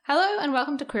Hello and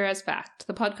welcome to Queer as Fact,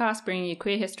 the podcast bringing you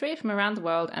queer history from around the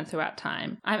world and throughout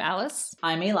time. I'm Alice.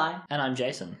 I'm Eli. And I'm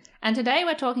Jason. And today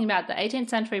we're talking about the 18th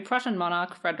century Prussian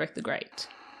monarch Frederick the Great.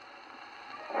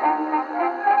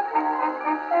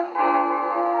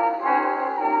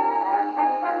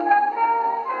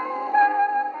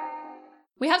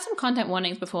 We have some content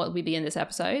warnings before we begin this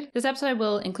episode. This episode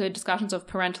will include discussions of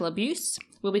parental abuse.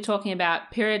 We'll be talking about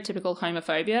period-typical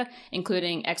homophobia,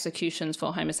 including executions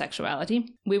for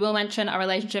homosexuality. We will mention a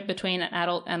relationship between an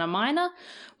adult and a minor.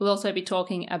 We'll also be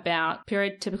talking about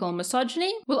period-typical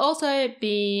misogyny. We'll also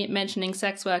be mentioning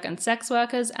sex work and sex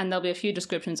workers, and there'll be a few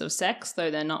descriptions of sex,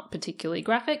 though they're not particularly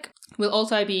graphic. We'll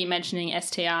also be mentioning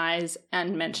STIs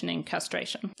and mentioning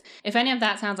castration. If any of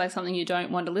that sounds like something you don't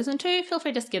want to listen to, feel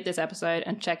free to skip this episode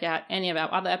and check out any of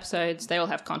our other episodes. They all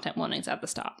have content warnings at the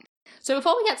start. So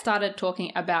before we get started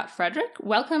talking about Frederick,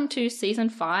 welcome to Season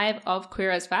 5 of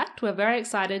Queer as Fact. We're very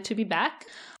excited to be back.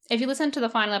 If you listened to the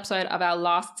final episode of our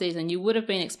last season, you would have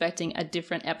been expecting a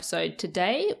different episode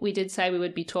today. We did say we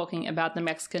would be talking about the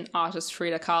Mexican artist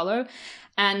Frida Kahlo,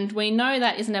 and we know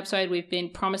that is an episode we've been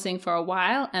promising for a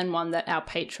while and one that our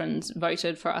patrons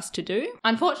voted for us to do.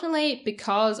 Unfortunately,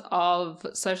 because of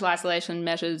social isolation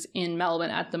measures in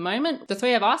Melbourne at the moment, the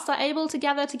three of us are able to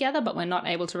gather together, but we're not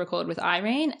able to record with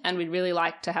Irene, and we'd really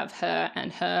like to have her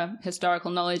and her historical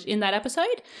knowledge in that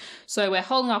episode. So we're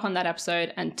holding off on that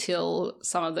episode until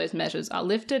some of those measures are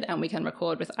lifted and we can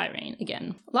record with Irene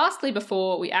again. Lastly,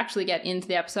 before we actually get into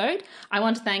the episode, I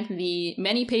want to thank the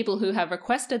many people who have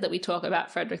requested that we talk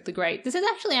about Frederick the Great. This is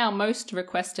actually our most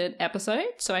requested episode,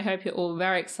 so I hope you're all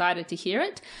very excited to hear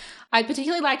it. I'd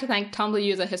particularly like to thank Tumblr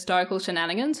user Historical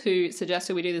Shenanigans, who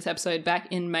suggested we do this episode back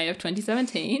in May of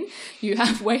 2017. You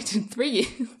have waited 3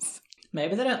 years.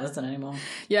 Maybe they don't listen anymore.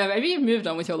 Yeah, maybe you've moved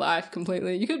on with your life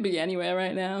completely. You could be anywhere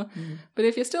right now. But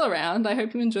if you're still around, I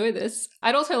hope you enjoy this.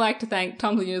 I'd also like to thank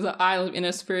Tumblr user Isle of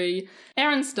Innisfree,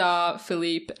 Aaron Starr,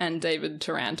 Philippe, and David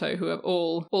Taranto, who have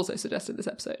all also suggested this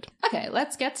episode. Okay,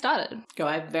 let's get started. Go,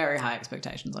 I have very high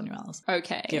expectations on you, Alice.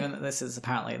 Okay. Given that this is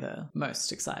apparently the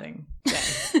most exciting day.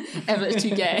 Ever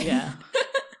too gay. Yeah.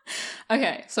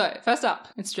 Okay, so first up,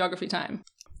 it's geography time.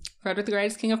 Frederick the Great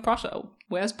is King of Prussia.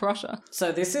 Where's Prussia?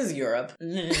 So this is Europe.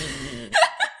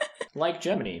 Like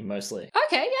Germany, mostly.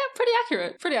 Okay, yeah, pretty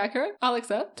accurate. Pretty accurate. I'll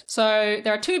accept. So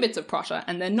there are two bits of Prussia,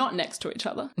 and they're not next to each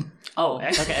other. Oh,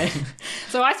 okay.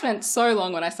 So I spent so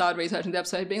long when I started researching the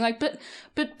episode being like, but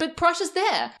Prussia's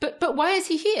there. But why is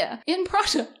he here? In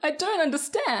Prussia? I don't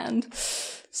understand.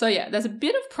 So yeah, there's a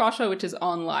bit of Prussia which is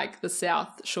on like the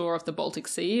south shore of the Baltic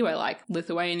Sea where like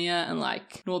Lithuania and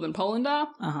like northern Poland are.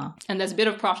 And there's a bit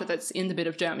of Prussia that's in the bit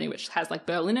of Germany which has like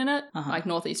Berlin in it, like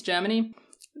northeast Germany.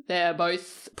 They're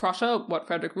both Prussia, what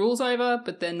Frederick rules over,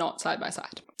 but they're not side by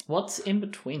side. What's in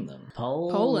between them?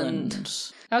 Poland.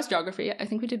 That was geography. I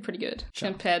think we did pretty good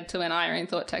compared to when Irene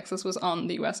thought Texas was on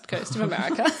the west coast of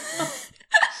America.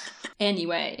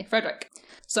 Anyway, Frederick.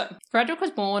 So, Frederick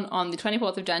was born on the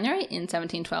 24th of January in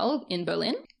 1712 in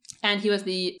Berlin, and he was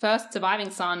the first surviving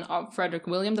son of Frederick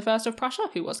William I of Prussia,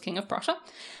 who was King of Prussia,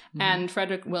 and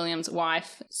Frederick William's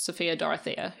wife, Sophia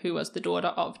Dorothea, who was the daughter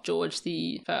of George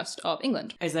I of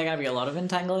England. Is there going to be a lot of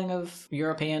entangling of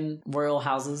European royal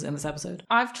houses in this episode?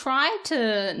 I've tried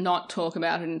to not talk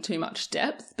about it in too much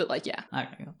depth, but like, yeah.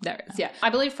 Okay. There is, yeah. I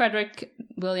believe Frederick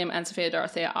William and Sophia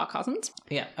Dorothea are cousins.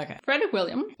 Yeah, okay. Frederick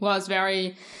William was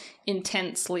very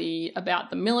intensely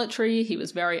about the military. He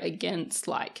was very against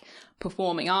like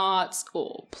performing arts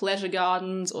or pleasure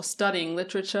gardens or studying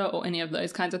literature or any of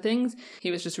those kinds of things. He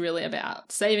was just really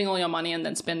about saving all your money and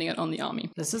then spending it on the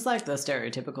army. This is like the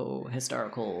stereotypical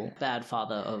historical bad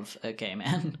father of a gay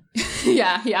man.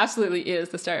 Yeah, he absolutely is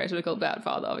the stereotypical bad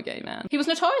father of a gay man. He was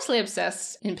notoriously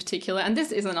obsessed in particular, and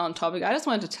this isn't on topic, I just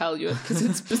wanted to tell you it because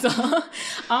it's bizarre.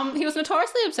 He was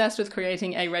notoriously obsessed with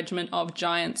creating a regiment of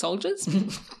giant soldiers.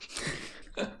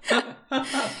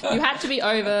 You had to be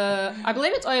over, I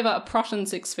believe it's over a Prussian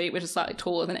 6 feet, which is slightly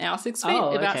taller than our 6 feet,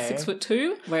 about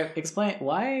 6'2". Wait, explain,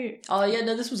 why? Oh, yeah,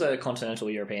 no, this was a continental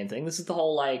European thing. This is the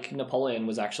whole, like, Napoleon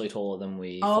was actually taller than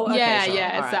we thought. Okay, yeah, sure.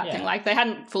 Yeah, it's All that right, thing. Like, they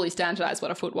hadn't fully standardized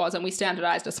what a foot was, and we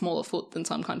standardized a smaller foot than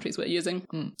some countries were using.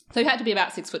 So he had to be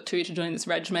about 6'2" to join this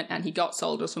regiment, and he got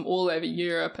soldiers from all over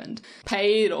Europe and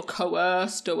paid or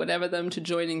coerced or whatever them to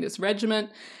joining this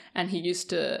regiment. And he used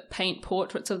to paint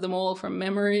portraits of them all from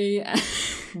memory.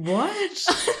 What?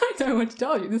 know what to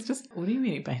tell you. This just... What do you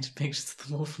mean he painted pictures of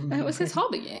them all from It was his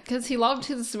hobby, because he loved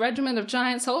his regiment of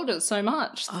giant soldiers so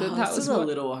much. Oh, that this was is a what-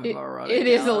 little homoerotic. It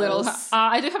is a little... Alice.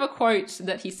 I do have a quote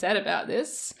that he said about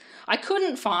this. I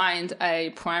couldn't find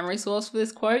a primary source for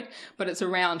this quote, but it's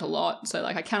around a lot, so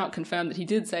like I cannot confirm that he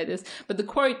did say this. But the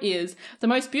quote is, "The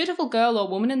most beautiful girl or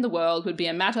woman in the world would be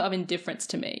a matter of indifference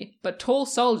to me, but tall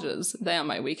soldiers, they are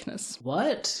my weakness."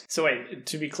 What? So wait,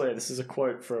 to be clear, this is a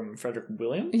quote from Frederick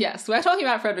William. Yes, we're talking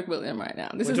about Frederick William right now.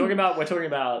 This We're is talking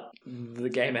about the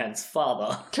gay man's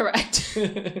father. correct.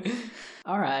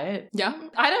 All right. Yeah,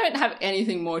 I don't have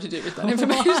anything more to do with that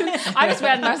information. I just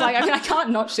read and I was like, I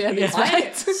can't not share these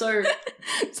facts. So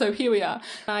So here we are.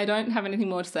 I don't have anything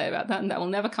more to say about that, and that will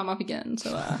never come up again.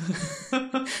 So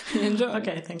enjoy.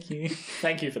 okay, thank you.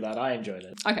 Thank you for that. I enjoyed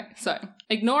it. Okay, so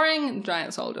ignoring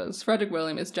giant soldiers, Frederick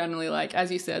William is generally like,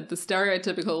 as you said, the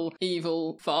stereotypical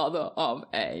evil father of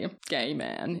a gay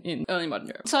man in early modern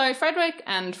Europe. So Frederick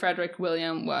and Frederick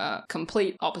William were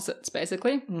complete opposites,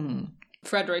 basically.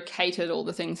 Frederick hated all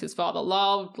the things his father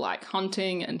loved, like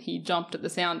hunting, and he jumped at the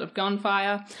sound of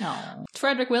gunfire. Oh.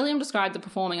 Frederick William described the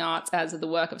performing arts as the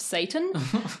work of Satan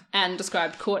and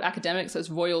described court academics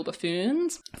as royal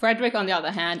buffoons. Frederick, on the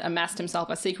other hand, amassed himself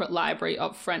a secret library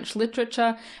of French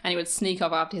literature, and he would sneak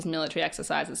off after his military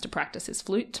exercises to practice his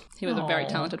flute. He was a very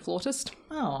talented flautist.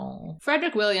 Oh.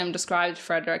 Frederick William described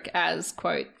Frederick as,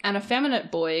 quote, "an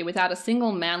effeminate boy without a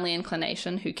single manly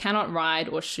inclination who cannot ride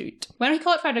or shoot." When we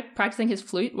caught Frederick practicing his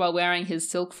flute while wearing his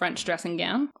silk French dressing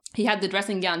gown, he had the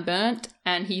dressing gown burnt,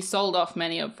 and he sold off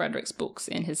many of Frederick's books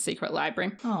in his secret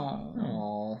library.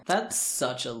 Oh. That's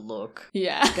such a look.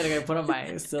 Yeah. Gonna go put on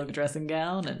my silk dressing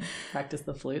gown and practice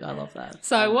the flute. I love that.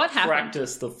 So what happened?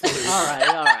 Practice the flute. All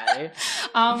right.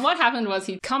 What happened was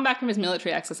he'd come back from his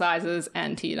military exercises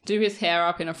and he'd do his hair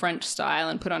up in a French style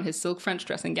and put on his silk French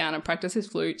dressing gown and practice his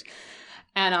flute.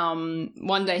 And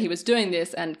one day he was doing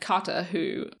this, and Cutter,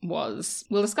 who was,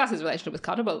 we'll discuss his relationship with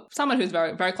Cutter, but someone who's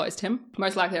very, very close to him,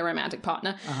 most likely a romantic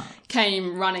partner,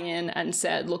 came running in and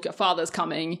said, "Look, your father's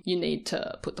coming. You need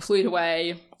to put the flute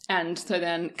away." And so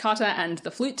then Cutter and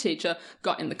the flute teacher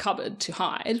got in the cupboard to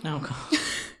hide. Oh, God.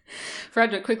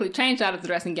 Frederick quickly changed out of the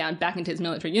dressing gown back into his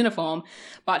military uniform,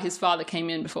 but his father came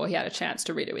in before he had a chance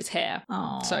to redo his hair.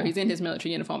 Aw. So he's in his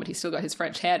military uniform, but he's still got his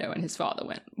French hairdo, and his father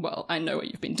went, "Well, I know what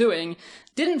you've been doing."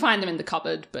 Didn't find them in the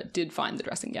cupboard, but did find the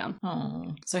dressing gown.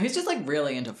 Oh. So he's just like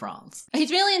really into France.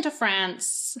 He's really into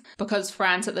France because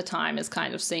France at the time is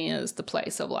kind of seen as the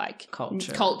place of like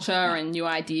Culture. and new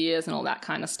ideas and all that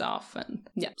kind of stuff. And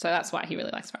yeah, so that's why he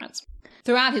really likes France.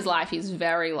 Throughout his life, he's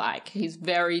very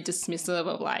dismissive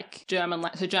of like German,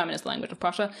 so German is the language of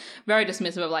Prussia, very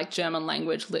dismissive of like German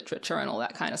language, literature and all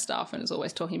that kind of stuff, and is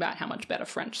always talking about how much better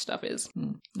French stuff is.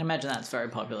 I imagine that's very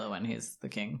popular when he's the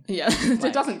king. Yeah,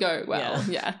 it doesn't go well.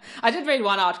 Yeah. I did read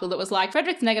one article that was like,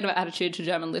 Frederick's negative attitude to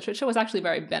German literature was actually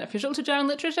very beneficial to German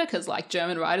literature because like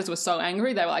German writers were so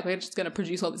angry, they were like, we're just going to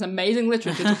produce all this amazing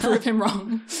literature to prove him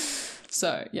wrong.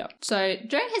 So, yeah. So,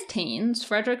 during his teens,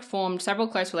 Frederick formed several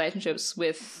close relationships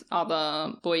with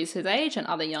other boys his age and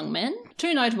other young men.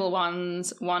 Two notable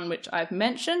ones, one which I've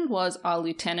mentioned was a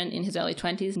lieutenant in his early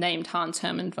 20s named Hans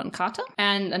Hermann von Katter.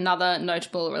 And another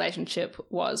notable relationship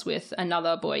was with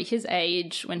another boy his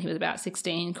age when he was about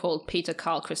 16 called Peter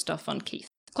Karl Christoph von Keith.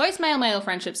 Close male-male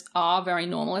friendships are very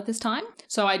normal at this time,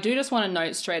 so I do just want to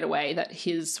note straight away that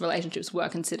his relationships were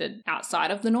considered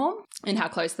outside of the norm in how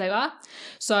close they are.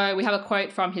 So we have a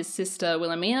quote from his sister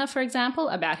Wilhelmina, for example,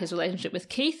 about his relationship with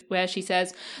Keith, where she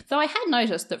says, "Though I had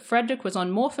noticed that Frederick was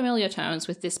on more familiar terms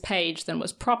with this page than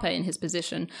was proper in his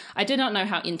position, I did not know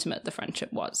how intimate the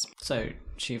friendship was." So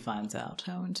she finds out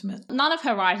how intimate. None of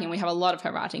her writing, we have a lot of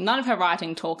her writing, none of her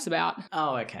writing talks about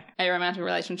Oh, okay. a romantic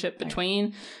relationship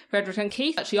between Frederick and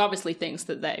Keith. But she obviously thinks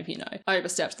that they've,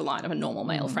 overstepped the line of a normal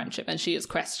male friendship, and she is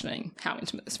questioning how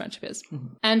intimate this friendship is.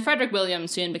 And Frederick William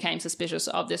soon became suspicious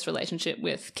of this relationship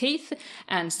with Keith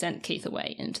and sent Keith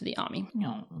away into the army.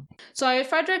 Oh. So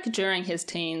Frederick, during his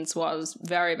teens, was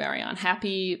very, very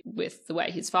unhappy with the way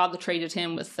his father treated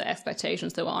him, with the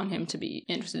expectations that were on him to be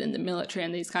interested in the military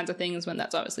and these kinds of things, when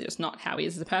that's obviously just not how he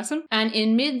is as a person. And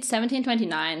in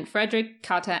mid-1729, Frederick,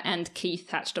 Cutter, and Keith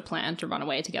hatched a plan to run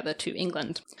away together to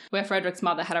England, where Frederick's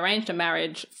mother had arranged a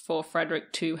marriage for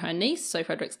Frederick to her niece, so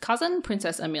Frederick's cousin,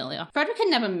 Princess Amelia. Frederick had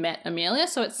never met Amelia,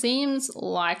 so it seems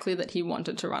likely that he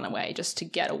wanted to run away just to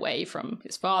get away from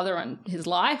his father and his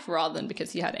life, rather than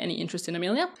because he had any interest in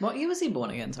Amelia. What year was he born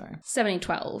again, sorry?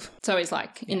 1712. So he's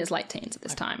like in his late teens at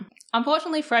this time.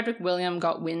 Unfortunately, Frederick William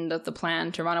got wind of the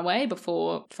plan to run away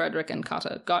before Frederick and Cutter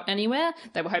Cutter got anywhere.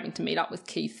 They were hoping to meet up with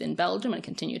Keith in Belgium and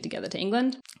continue together to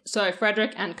England. So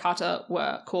Frederick and Cutter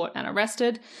were caught and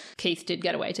arrested. Keith did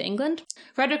get away to England.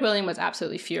 Frederick William was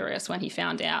absolutely furious when he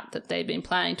found out that they'd been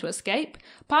planning to escape.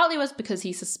 Partly was because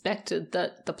he suspected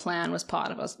that the plan was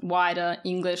part of a wider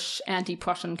English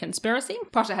anti-Prussian conspiracy.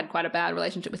 Prussia had quite a bad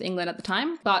relationship with England at the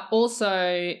time, but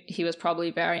also he was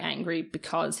probably very angry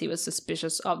because he was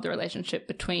suspicious of the relationship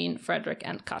between Frederick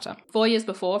and Cutter. 4 years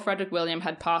before, Frederick William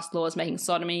had passed laws making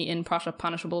sodomy in Prussia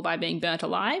punishable by being burnt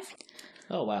alive.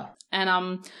 Oh, wow.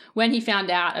 And when he found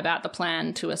out about the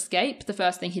plan to escape, the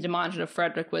first thing he demanded of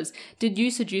Frederick was, did you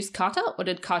seduce Cutter or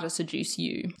did Cutter seduce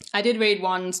you? I did read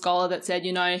one scholar that said,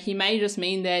 he may just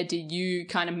mean there, did you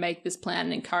kind of make this plan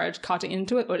and encourage Cutter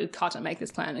into it, or did Cutter make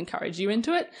this plan and encourage you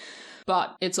into it?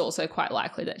 But it's also quite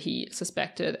likely that he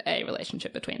suspected a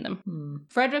relationship between them.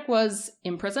 Frederick was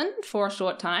imprisoned for a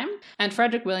short time, and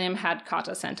Frederick William had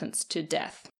Cutter sentenced to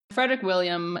death. Frederick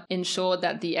William ensured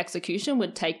that the execution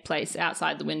would take place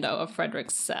outside the window of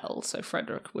Frederick's cell, so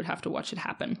Frederick would have to watch it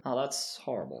happen. Oh, that's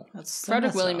horrible.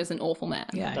 Frederick William is an awful man.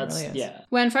 Yeah, That's, it really is. yeah.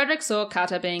 When Frederick saw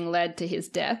Cutter being led to his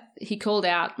death, he called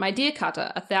out, "My dear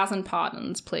Cutter, 1,000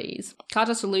 pardons, please."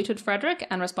 Cutter saluted Frederick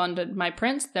and responded, "My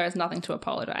prince, there is nothing to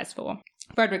apologise for."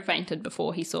 Frederick fainted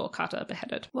before he saw Cutter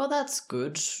beheaded. Well, that's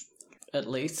good. At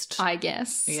least. I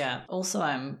guess. Yeah. Also,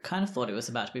 I'm kind of thought he was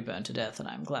about to be burned to death, and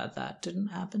I'm glad that didn't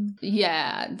happen.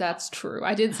 Yeah, that's true.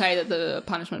 I did say that the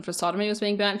punishment for sodomy was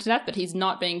being burnt to death, but he's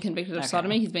not being convicted of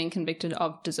sodomy. He's being convicted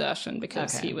of desertion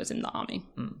because he was in the army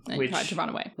and tried to run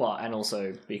away. Well, and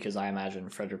also because I imagine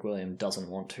Frederick William doesn't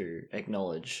want to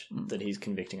acknowledge that he's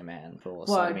convicting a man for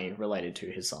sodomy related to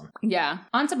his son. Yeah.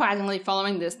 Unsurprisingly,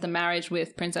 following this, the marriage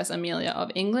with Princess Amelia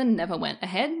of England never went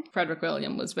ahead. Frederick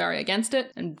William was very against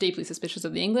it and deeply suspicious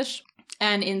of the English.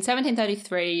 And in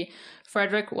 1733,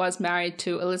 Frederick was married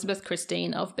to Elizabeth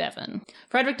Christine of Bevan.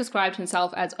 Frederick described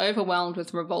himself as overwhelmed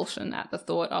with revulsion at the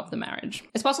thought of the marriage.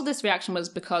 It's possible this reaction was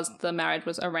because the marriage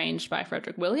was arranged by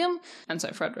Frederick William, and so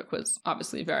Frederick was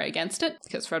obviously very against it,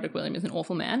 because Frederick William is an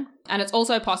awful man. And it's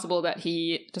also possible that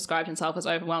he described himself as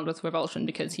overwhelmed with revulsion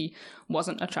because he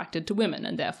wasn't attracted to women,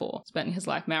 and therefore spending his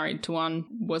life married to one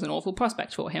was an awful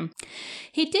prospect for him.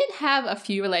 He did have a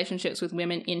few relationships with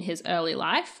women in his early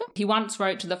life. He once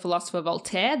wrote to the philosopher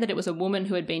Voltaire that it was a woman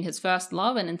who had been his first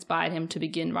love and inspired him to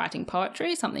begin writing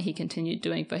poetry, something he continued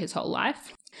doing for his whole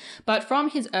life. But from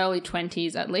his early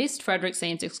 20s at least, Frederick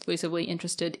seems exclusively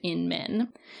interested in men.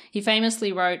 He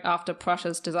famously wrote after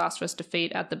Prussia's disastrous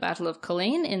defeat at the Battle of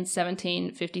Culloden in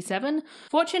 1757,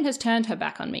 "Fortune has turned her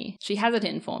back on me. She has it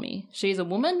in for me. She's a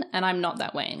woman, and I'm not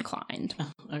that way inclined."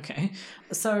 Okay.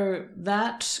 So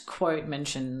that quote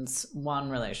mentions one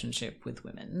relationship with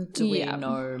women. Do we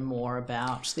know more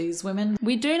about these women?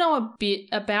 We do know a bit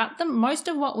about them. Most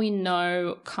of what we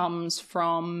know comes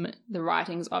from the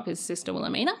writings of his sister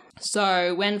Wilhelmina.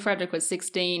 So when Frederick was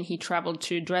 16, he travelled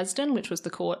to Dresden, which was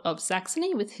the court of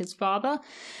Saxony, with his father.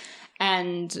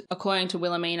 And according to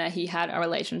Wilhelmina, he had a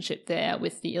relationship there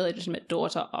with the illegitimate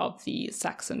daughter of the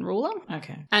Saxon ruler.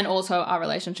 Okay. And also a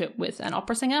relationship with an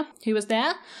opera singer who was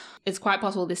there. It's quite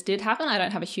possible this did happen. I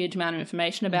don't have a huge amount of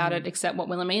information about it, except what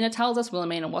Wilhelmina tells us.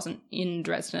 Wilhelmina wasn't in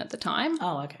Dresden at the time.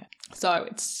 Oh, okay. So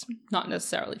it's not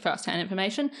necessarily first-hand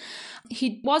information.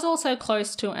 He was also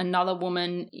close to another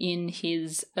woman in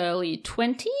his early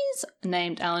 20s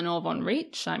named Eleanor von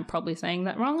Reich. I'm probably saying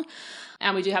that wrong.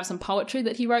 And we do have some poetry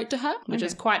that he wrote to her, which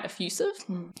is quite effusive.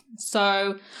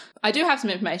 So I do have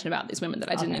some information about these women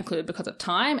that I didn't include because of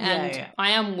time. And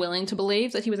I am willing to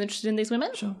believe that he was interested in these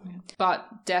women. Sure. Yeah.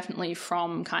 But definitely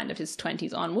from kind of his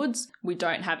 20s onwards, we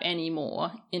don't have any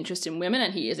more interest in women.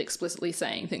 And he is explicitly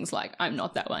saying things like, "I'm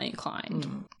not that way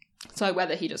inclined." So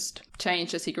whether he just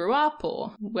changed as he grew up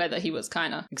or whether he was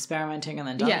kind of experimenting and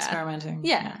then done experimenting.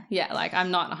 Yeah, like I'm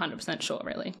not 100% sure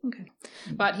really. Okay.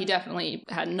 But he definitely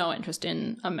had no interest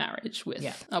in a marriage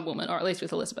with a woman, or at least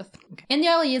with Elizabeth. Okay. In the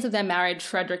early years of their marriage,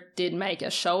 Frederick did make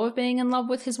a show of being in love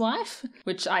with his wife,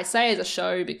 which I say is a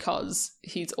show because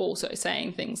he's also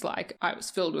saying things like, "I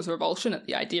was filled with revulsion at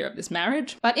the idea of this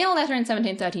marriage." But in a letter in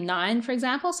 1739, for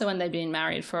example, so when they'd been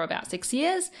married for about 6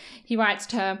 years, he writes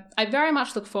to her, "I very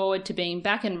much look forward to being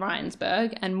back in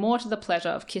Rheinsberg and more to the pleasure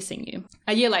of kissing you."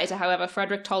 A year later, however,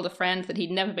 Frederick told a friend that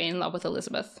he'd never been in love with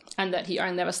Elizabeth and that he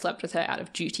only ever slept with her out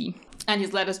of duty. And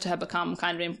his letters to her become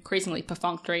kind of increasingly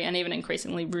perfunctory and even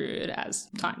increasingly rude as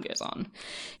time goes on.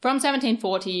 From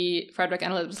 1740, Frederick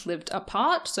and Elizabeth lived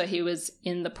apart, so he was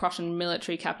in the Prussian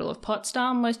military capital of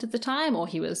Potsdam most of the time, or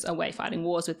he was away fighting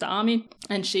wars with the army,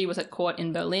 and she was at court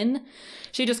in Berlin.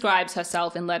 She describes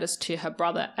herself in letters to her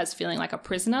brother as feeling like a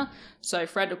prisoner, so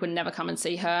Frederick would never come and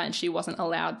see her, and she wasn't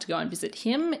allowed to go and visit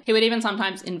him. He would even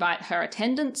sometimes invite her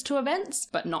attendants to events,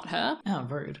 but not her. Oh,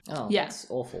 rude. Oh, Yeah. that's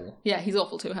awful. Yeah, he's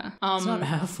awful to her. It's not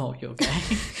her fault you're gay.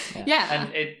 Yeah.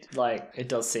 And it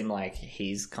does seem like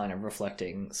he's kind of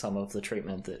reflecting some of the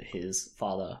treatment that his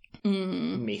father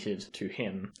meted to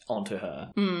him onto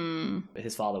her.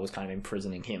 His father was kind of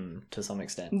imprisoning him to some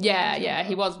extent. Yeah,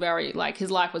 he was very, his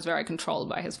life was very controlled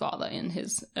by his father in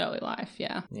his early life,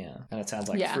 yeah. Yeah, and it sounds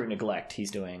like through neglect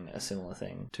he's doing a similar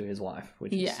thing to his wife,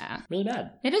 which is really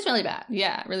bad. It is really bad,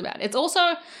 yeah, really bad. It's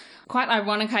also quite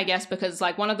ironic, I guess, because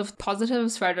one of the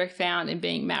positives Frederick found in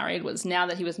being married was now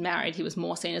that he was married, he was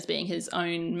more seen as being his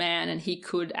own man and he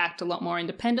could act a lot more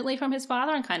independently from his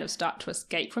father and kind of start to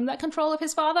escape from that control of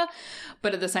his father.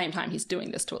 But at the same time, he's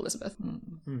doing this to Elizabeth.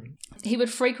 He would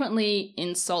frequently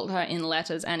insult her in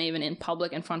letters and even in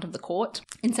public in front of the court.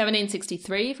 In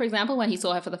 1763, for example, when he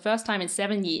saw her for the first time in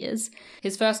 7 years,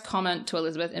 his first comment to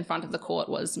Elizabeth in front of the court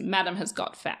was, "Madam has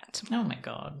got fat." Oh my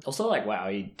God. Also, wow,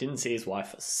 he didn't see his wife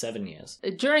for 7 years.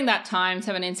 During that time,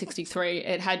 1763,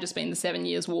 it had just been the 7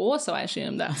 Years' War, so I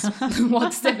assume that's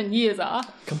what 7 years are.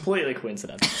 Completely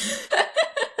coincidental.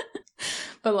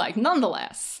 But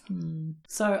nonetheless.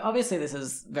 So obviously this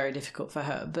is very difficult for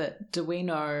her, but do we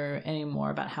know any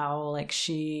more about how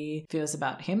she feels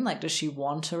about him? Does she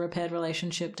want a repaired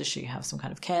relationship? Does she have some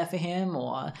kind of care for him,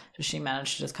 or does she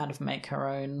manage to just kind of make her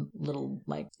own little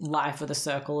life with a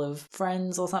circle of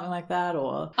friends or something like that?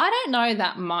 Or I don't know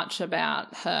that much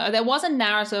about her. There was a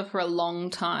narrative for a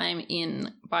long time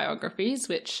in biographies,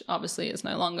 which obviously is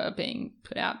no longer being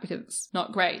put out because it's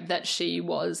not great, that she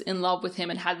was in love with him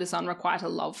and had this unrequited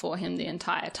love for him the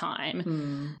entire time.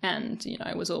 And,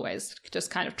 was always just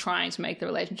kind of trying to make the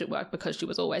relationship work because she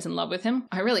was always in love with him.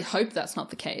 I really hope that's not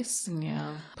the case.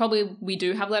 Yeah. Probably we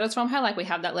do have letters from her. We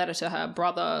have that letter to her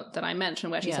brother that I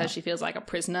mentioned where she says she feels like a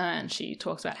prisoner and she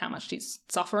talks about how much she's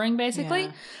suffering, basically.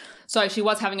 Yeah. So she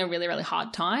was having a really, really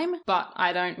hard time, but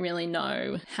I don't really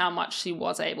know how much she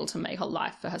was able to make a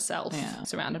life for herself,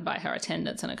 surrounded by her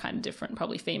attendants and a kind of different,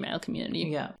 probably female community.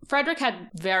 Yeah. Frederick had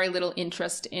very little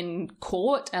interest in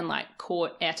court and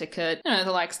court etiquette,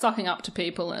 the stocking up to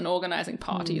people and organising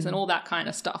parties and all that kind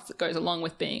of stuff that goes along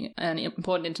with being an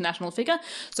important international figure.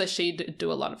 So she'd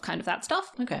do a lot of kind of that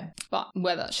stuff. Okay. But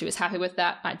whether she was happy with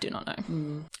that, I do not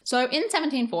know. So in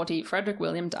 1740, Frederick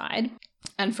William died.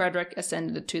 And Frederick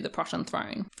ascended to the Prussian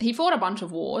throne. He fought a bunch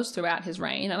of wars throughout his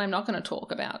reign, and I'm not going to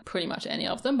talk about pretty much any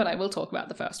of them, but I will talk about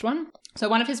the first one. So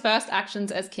one of his first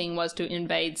actions as king was to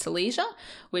invade Silesia,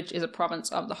 which is a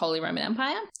province of the Holy Roman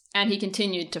Empire. And he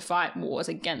continued to fight wars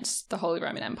against the Holy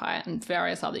Roman Empire and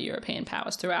various other European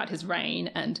powers throughout his reign.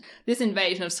 And this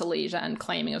invasion of Silesia and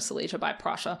claiming of Silesia by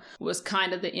Prussia was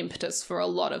kind of the impetus for a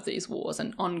lot of these wars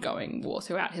and ongoing war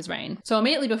throughout his reign. So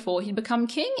immediately before he'd become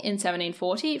king in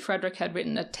 1740, Frederick had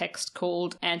written a text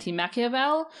called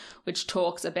Anti-Machiavel, which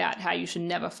talks about how you should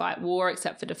never fight war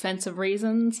except for defensive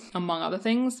reasons, among other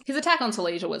things. His attack on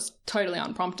Silesia was totally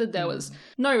unprompted. There was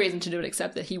no reason to do it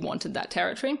except that he wanted that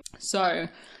territory. So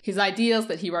his ideas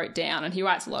that he wrote down, and he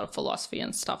writes a lot of philosophy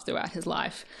and stuff throughout his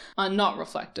life, are not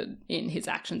reflected in his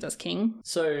actions as king.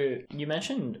 So you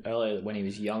mentioned earlier that when he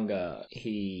was younger,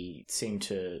 he seemed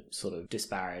to sort of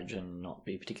disparage and not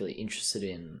be particularly interested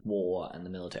in war and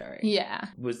the military. Yeah.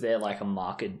 Was there a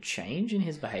marked change in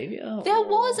his behaviour? There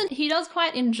was, and he does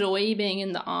quite enjoy being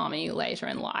in the army later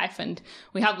in life. And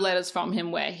we have letters from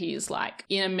him where he's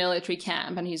in a military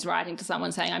camp and he's writing to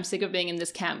someone saying, "I'm sick of being in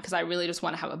this camp because I really just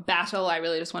want to have a battle. I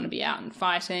really just want to be out and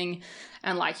fighting."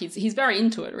 And he's very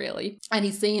into it, really. And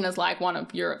he's seen as one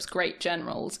of Europe's great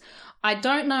generals. I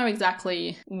don't know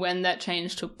exactly when that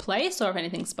change took place or if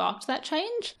anything sparked that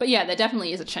change. But yeah, there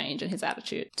definitely is a change in his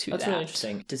attitude to that. That's really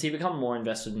interesting. Does he become more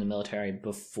invested in the military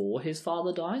before his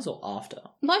father dies or after?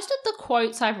 Most of the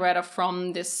quotes I've read are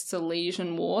from this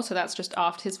Silesian War, so that's just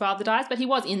after his father dies. But he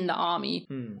was in the army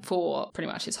for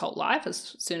pretty much his whole life,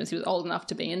 as soon as he was old enough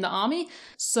to be in the army.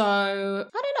 So,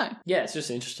 I don't know. Yeah, it's just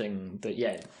interesting that,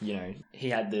 he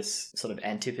had this sort of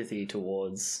antipathy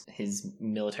towards his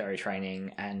military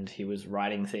training, and he was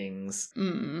writing things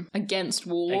Against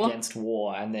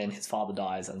war. And then his father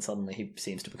dies, and suddenly he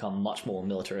seems to become much more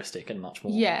militaristic and much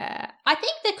more... Yeah. I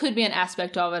think there could be an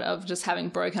aspect of it of just having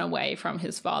broken away from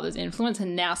his father's influence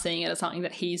and now seeing it as something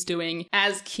that he's doing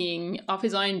as king of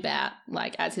his own bat,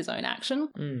 like as his own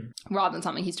action, rather than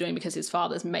something he's doing because his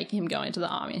father's making him go into the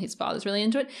army and his father's really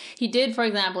into it. He did, for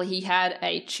example, he had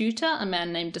a tutor, a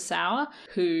man named Dessauer,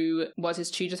 who was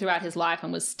his tutor throughout his life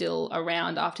and was still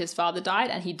around after his father died,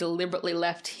 and he deliberately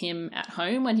left him at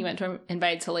home when he went to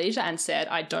invade Silesia and said,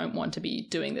 I don't want to be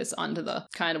doing this under the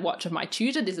kind of watch of my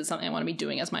tutor. This is something I want to be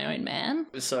doing as my own man.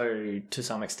 So, to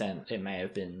some extent, it may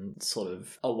have been sort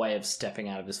of a way of stepping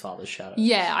out of his father's shadow.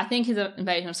 Yeah, I think his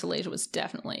invasion of Silesia was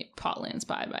definitely partly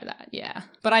inspired by that, yeah.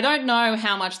 But I don't know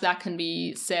how much that can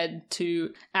be said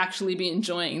to actually be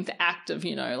enjoying the act of,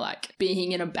 you know, like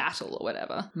being in a battle or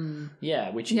whatever.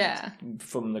 Yeah, which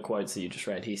from the quotes that you just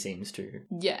read, he seems to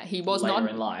he was later not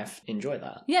in life enjoy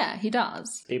that. Yeah, he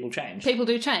does. People change. People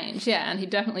do change, yeah, and he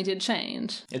definitely did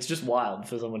change. It's just wild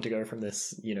for someone to go from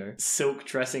this, you know, silk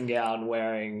dressing gown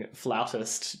wearing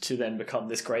flautist to then become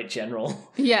this great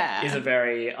general. Yeah. Is a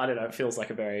very, I don't know, it feels like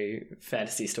a very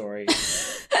fantasy story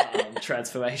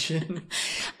transformation.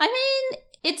 I mean,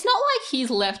 it's not like he's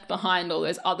left behind all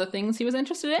those other things he was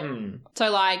interested in.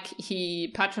 So, like, he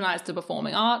patronized the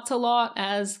performing arts a lot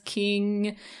as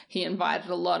king. He invited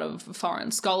a lot of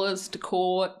foreign scholars to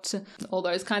court, all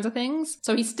those kinds of things.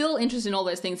 So he's still interested in all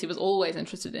those things he was always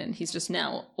interested in. He's just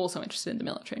now also interested in the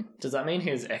military. Does that mean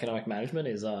his economic management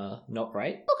is not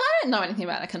great? Look, I don't know anything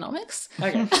about economics.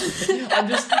 Okay. I'm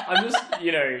just,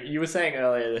 you know, you were saying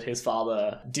earlier that his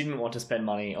father didn't want to spend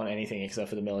money on anything except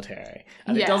for the military.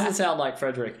 And it doesn't sound like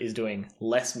Frederick is doing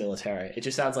less military. It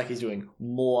just sounds like he's doing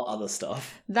more other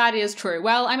stuff. That is true.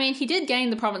 Well, I mean, he did gain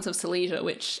the province of Silesia,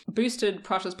 which boosted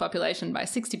Prussia's population by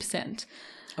 60%.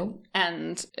 Oh.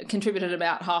 And contributed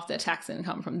about half their tax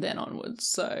income from then onwards,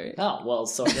 so... Oh, well,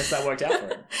 so I guess that worked out for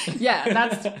him. Yeah,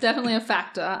 that's definitely a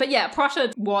factor. But yeah,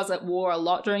 Prussia was at war a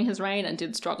lot during his reign and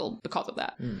did struggle because of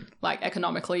that. Like,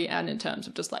 economically and in terms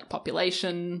of just, like,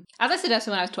 population. As I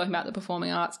suggested when I was talking about the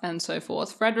performing arts and so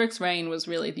forth, Frederick's reign was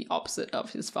really the opposite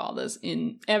of his father's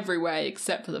in every way,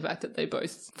 except for the fact that they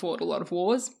both fought a lot of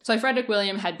wars. So Frederick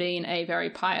William had been a very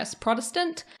pious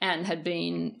Protestant and had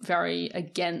been very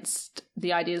against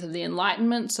the ideas of the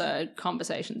Enlightenment, so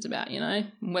conversations about, you know,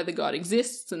 whether God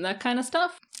exists and that kind of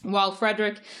stuff. While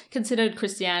Frederick considered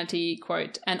Christianity,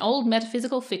 quote, an old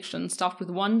metaphysical fiction stuffed with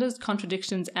wonders,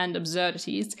 contradictions, and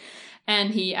absurdities,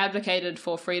 and he advocated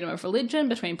for freedom of religion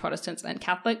between Protestants and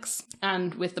Catholics,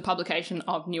 and with the publication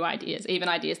of new ideas, even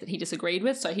ideas that he disagreed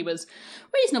with. So he was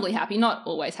reasonably happy, not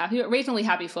always happy, but reasonably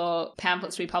happy for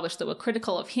pamphlets to be published that were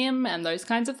critical of him and those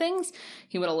kinds of things.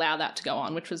 He would allow that to go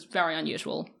on, which was very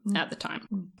unusual at the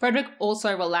time. Frederick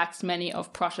also relaxed many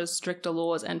of Prussia's stricter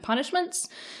laws and punishments,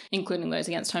 including those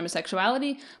against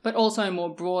homosexuality, but also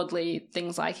more broadly,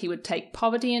 things like he would take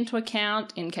poverty into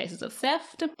account in cases of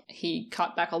theft. He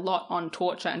cut back a lot on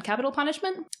torture and capital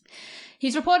punishment.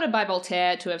 He's reported by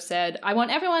Voltaire to have said, I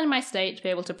want everyone in my state to be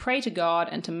able to pray to God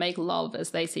and to make love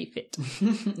as they see fit.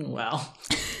 Wow.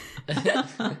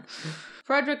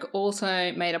 Frederick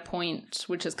also made a point,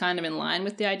 which is kind of in line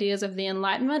with the ideas of the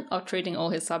Enlightenment, of treating all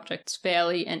his subjects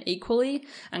fairly and equally,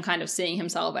 and kind of seeing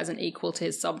himself as an equal to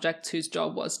his subjects whose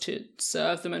job was to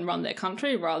serve them and run their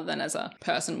country, rather than as a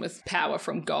person with power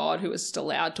from God who was just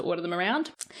allowed to order them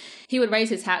around. He would raise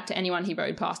his hat to anyone he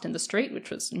rode past in the street,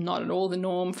 which was not at all the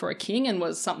norm for a king, and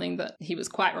was something that he was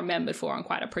quite remembered for and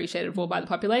quite appreciated for by the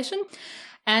population.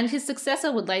 And his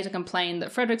successor would later complain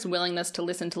that Frederick's willingness to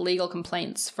listen to legal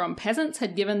complaints from peasants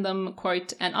had given them,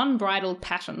 quote, an unbridled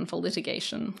passion for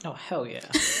litigation. Oh, hell yeah.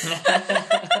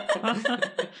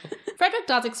 Frederick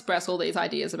does express all these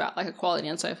ideas about like equality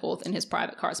and so forth in his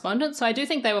private correspondence, so I do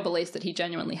think they were beliefs that he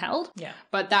genuinely held. Yeah.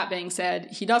 But that being said,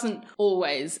 he doesn't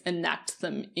always enact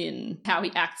them in how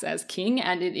he acts as king,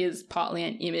 and it is partly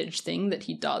an image thing that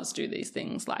he does do these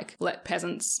things, like let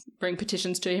peasants bring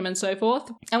petitions to him and so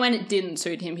forth. And when it didn't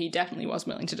suit him, he definitely was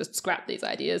willing to just scrap these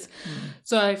ideas.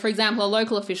 So, for example, a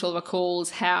local official recalls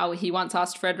how he once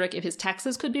asked Frederick if his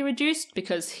taxes could be reduced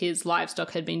because his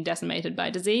livestock had been decimated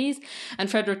by disease, and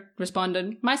Frederick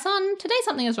responded, my son, today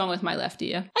something is wrong with my left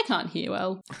ear. I can't hear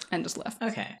well. And just left.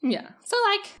 Okay. Yeah. So,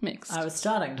 like, mixed. I was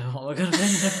starting to hold a good opinion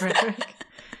of Frederick.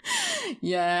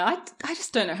 Yeah, I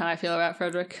just don't know how I feel about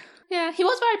Frederick. Yeah, he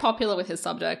was very popular with his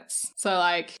subjects. So,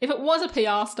 like, if it was a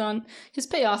PR stunt, his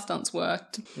PR stunts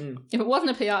worked. If it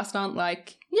wasn't a PR stunt,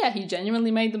 like, yeah, he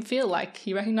genuinely made them feel like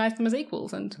he recognised them as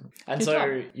equals. And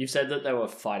so you've said that they were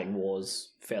fighting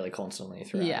wars fairly constantly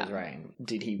throughout Yeah. his reign.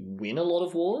 Did he win a lot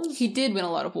of wars? He did win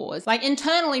a lot of wars. Like,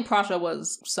 internally, Prussia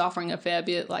was suffering a fair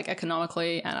bit, like,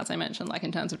 economically, and as I mentioned, like,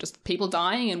 in terms of just people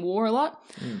dying in war a lot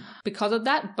because of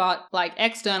that. But, like,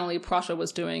 externally, Prussia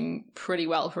was doing pretty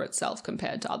well for itself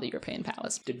compared to other European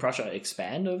powers. Did Prussia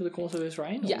expand over the course of his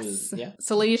reign? Or Yes. yeah.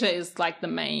 Silesia is, like, the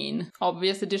main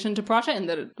obvious addition to Prussia in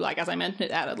that, it, like, as I mentioned,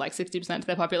 it added, like, 60% to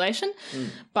their population.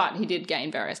 But he did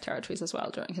gain various territories as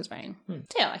well during his reign. So,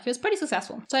 yeah, like, he was pretty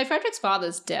successful. So, Frederick's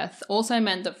father's death also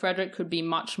meant that Frederick could be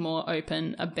much more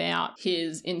open about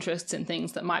his interests in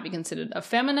things that might be considered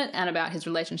effeminate and about his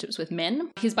relationships with men.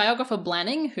 His biographer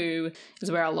Blanning, who is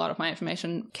where a lot of my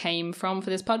information came from for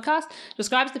this podcast,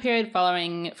 describes the period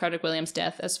following Frederick William's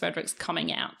death as Frederick's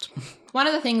coming out. One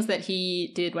of the things that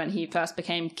he did when he first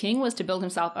became king was to build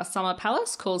himself a summer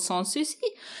palace called Sans Souci,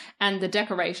 and the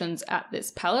decorations at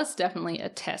this palace definitely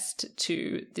attest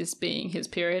to this being his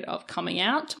period of coming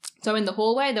out. So in the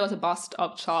hallway, there was a bust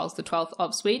of Charles XII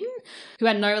of Sweden, who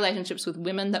had no relationships with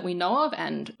women that we know of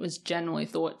and was generally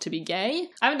thought to be gay.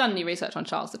 I haven't done any research on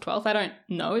Charles XII. I don't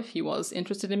know if he was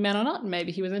interested in men or not.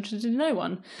 Maybe he was interested in no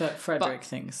one. But Frederick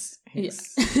thinks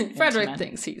he's Frederick into men.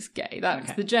 thinks he's gay. That's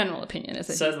Okay. the general opinion, is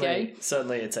that he's gay.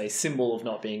 Certainly it's a symbol of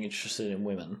not being interested in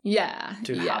women Yeah.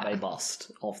 to yeah. have a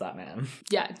bust of that man.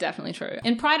 Yeah, definitely true.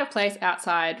 In pride of place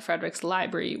outside Frederick's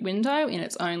library window, in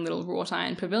its own little wrought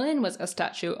iron pavilion, was a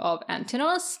statue of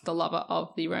Antinous, the lover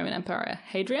of the Roman Emperor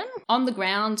Hadrian. On the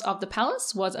grounds of the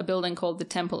palace was a building called the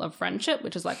Temple of Friendship,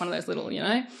 which is like one of those little,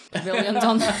 pavilions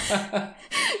on the...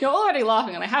 You're already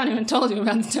laughing and I haven't even told you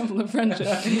about the Temple of Friendship.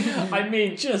 I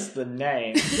mean, just the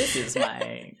name. This is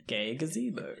my gay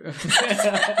gazebo.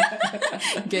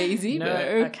 Gazebo. No,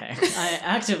 okay. I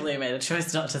actively made a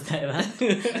choice not to say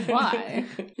that. Why?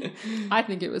 I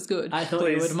think it was good. I thought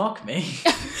Please. you would mock me.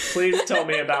 Please tell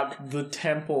me about the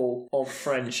Temple of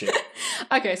Friendship.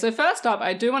 Okay, so first up,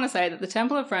 I do want to say that the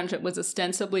Temple of Friendship was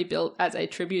ostensibly built as a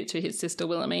tribute to his sister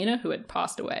Wilhelmina, who had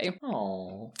passed away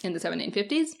Oh. in the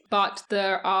 1750s. But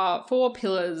there are 4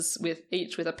 pillars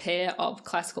each with a pair of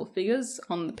classical figures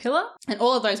on the pillar. And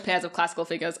all of those pairs of classical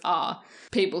figures are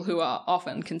people who are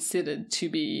often considered to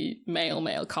be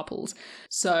male-male couples.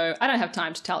 So I don't have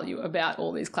time to tell you about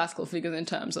all these classical figures in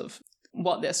terms of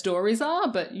what their stories are,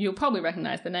 but you'll probably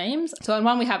recognize the names. So on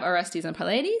one we have Orestes and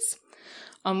Pallades.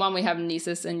 On one we have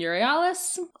Nisus and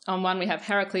Euryalus. On one we have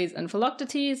Heracles and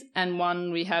Philoctetes. And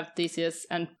one we have Theseus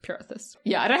and Pirithous.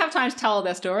 Yeah, I don't have time to tell all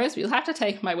their stories, but you'll have to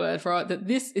take my word for it that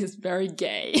this is very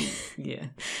gay. Yeah.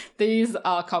 These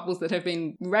are couples that have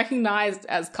been recognized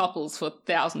as couples for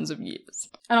thousands of years.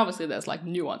 And obviously there's like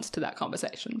nuance to that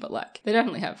conversation, but like they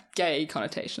definitely have gay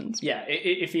connotations. Yeah,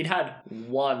 if he'd had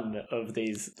one of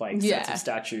these like sets Yeah. of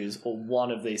statues or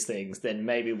one of these things, then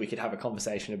maybe we could have a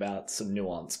conversation about some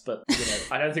nuance. But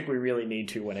I don't think we really need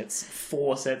to when it's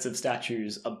 4 sets of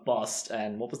statues, a bust,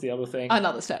 and what was the other thing?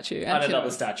 Another statue. And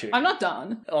another statue. I'm not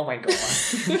done. Oh my god.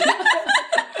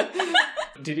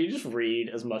 Did he just read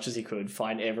as much as he could,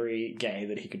 find every gay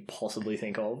that he could possibly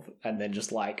think of, and then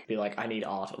just like be like, I need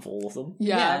art of all of them?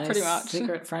 Yeah, in pretty his much.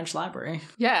 Secret French library.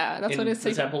 Yeah, that's In what it's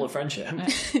the Temple of Friendship.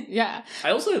 Yeah.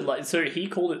 I also like, so he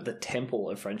called it the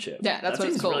Temple of Friendship. Yeah, that's what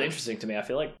it's seems called. really interesting to me. I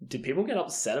feel like, did people get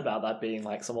upset about that being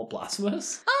like somewhat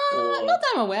blasphemous? Not that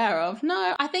I'm aware of.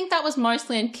 No, I think that was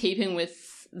mostly in keeping with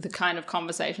the kind of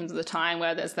conversations of the time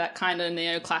where there's that kind of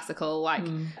neoclassical like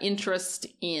interest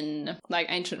in like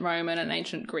ancient Roman and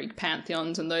ancient Greek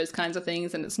pantheons and those kinds of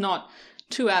things, and it's not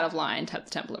too out of line to have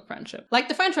the Temple of Friendship. Like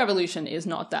the French Revolution is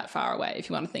not that far away if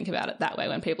you want to think about it that way,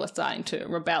 when people are starting to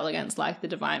rebel against like the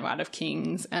divine right of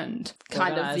kings and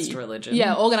kind Organised of the religion.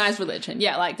 Yeah, organized religion.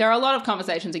 Yeah, like there are a lot of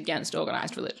conversations against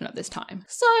organized religion at this time.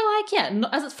 So like yeah,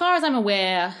 as far as I'm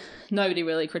aware, nobody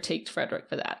really critiqued Frederick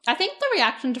for that. I think the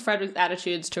reaction to Frederick's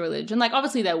attitudes to religion, like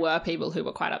obviously there were people who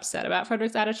were quite upset about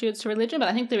Frederick's attitudes to religion, but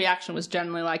I think the reaction was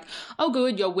generally like, oh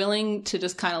good, you're willing to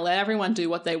just kind of let everyone do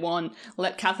what they want,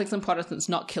 let Catholics and Protestants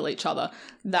not kill each other.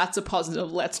 That's a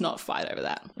positive, let's not fight over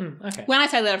that. Okay. When I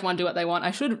say let everyone do what they want,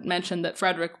 I should mention that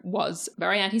Frederick was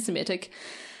very anti-Semitic,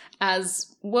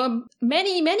 as were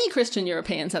many, many Christian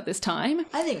Europeans at this time.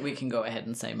 I think we can go ahead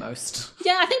and say most.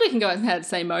 Yeah, I think we can go ahead and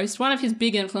say most. One of his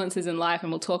big influences in life,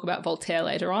 and we'll talk about Voltaire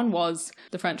later on, was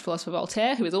the French philosopher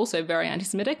Voltaire, who was also very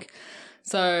anti-Semitic.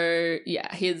 So,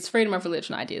 yeah, his freedom of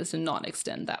religion ideas did not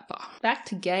extend that far. Back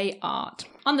to gay art.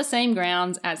 On the same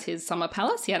grounds as his summer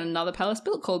palace, he had another palace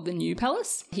built called the New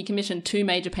Palace. He commissioned 2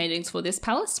 major paintings for this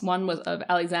palace. One was of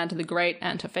Alexander the Great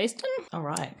and Hephaestion. All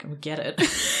right, we get it.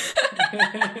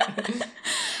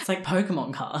 It's like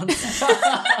Pokemon cards.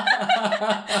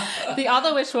 The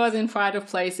other which was in pride of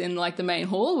place in like the main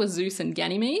hall was Zeus and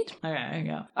Ganymede. Okay,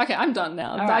 yeah. Okay, I'm done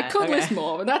now. All I right, could okay. list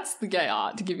more, but that's the gay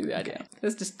art to give you the idea.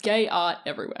 There's just gay art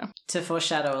everywhere. To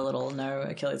foreshadow a little, no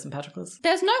Achilles and Patroclus.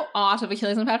 There's no art of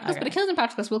Achilles and Patroclus, Okay. but Achilles and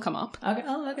Patroclus will come up. Okay,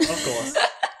 oh, okay. Of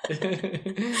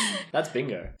course. That's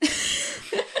bingo.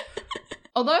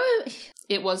 Although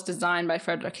it was designed by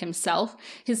Frederick himself,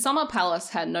 his summer palace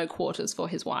had no quarters for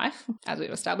his wife. As we've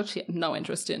established, he had no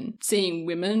interest in seeing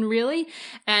women, really,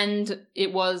 and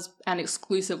it was an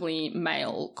exclusively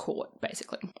male court,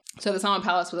 basically. So the summer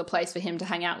palace was a place for him to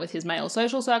hang out with his male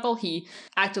social circle. He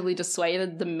actively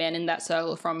dissuaded the men in that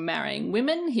circle from marrying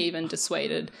women. He even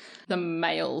dissuaded the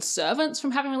male servants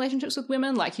from having relationships with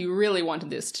women. Like, he really wanted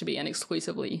this to be an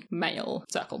exclusively male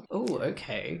circle. Oh,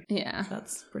 okay. Yeah.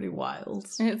 That's pretty wild.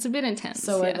 It's a bit intense.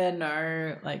 So yeah. are there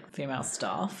no, like, female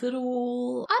staff at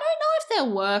all? I don't know if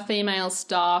there were female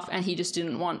staff and he just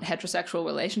didn't want heterosexual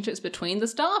relationships between the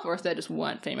staff, or if there just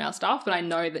weren't female staff, but I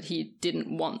know that he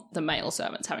didn't want the male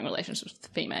servants having relationships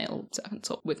with female servants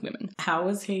or with women. How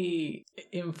was he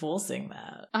enforcing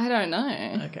that? I don't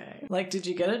know. Okay. Like, did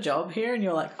you get a job here and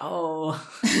you're like, oh,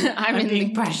 I'm in being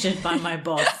the... pressured by my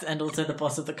boss and also the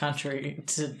boss of the country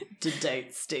to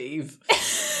date Steve?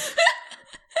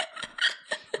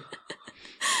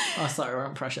 Oh, sorry, we're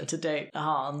on pressure to date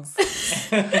Hans.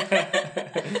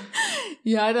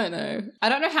 Yeah, I don't know. I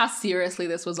don't know how seriously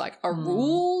this was like a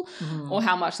rule or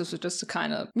how much this was just a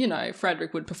kind of, you know,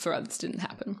 Frederick would prefer this didn't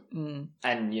happen.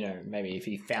 And, you know, maybe if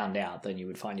you found out, then you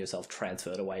would find yourself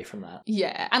transferred away from that.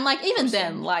 Yeah, and like even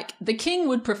then, like the king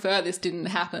would prefer this didn't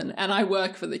happen and I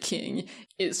work for the king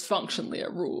is functionally a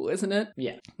rule, isn't it?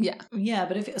 Yeah. Yeah. Yeah,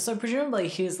 but if so, presumably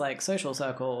his like social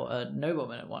circle,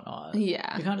 noblemen and whatnot.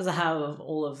 Yeah. You can't just have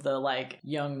all of the like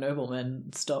young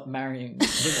noblemen stop marrying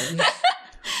women.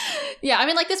 Yeah, I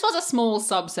mean, like, this was a small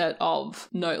subset of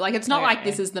like, it's not like Okay.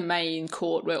 this is the main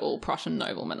court where all Prussian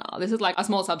noblemen are. This is like a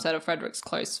small subset of Frederick's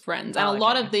close friends. And Oh, a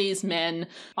lot okay. of these men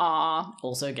are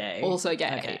Also gay. also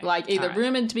gay. Okay. Like, either Alright.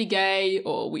 rumoured to be gay,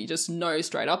 or we just know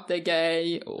straight up they're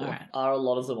gay, or... Alright. Are a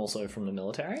lot of them also from the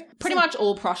military? Pretty much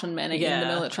all Prussian men are in Yeah. the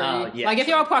military. Oh, yeah, like, if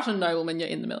sure. you're a Prussian nobleman, you're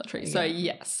in the military. So,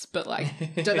 Yeah. yes. But,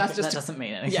 like, that's just... That doesn't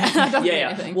mean anything. yeah, that doesn't mean Yeah.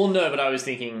 anything. Well, no, but I was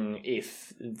thinking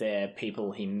if they're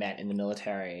people he met in the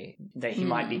military, that he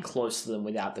might be close to them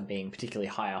without them being particularly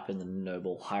high up in the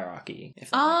noble hierarchy. If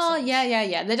that Oh, makes sense.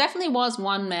 yeah. There definitely was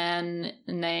one man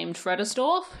named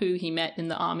Fredersdorf who he met in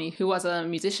the army, who was a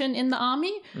musician in the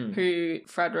army, who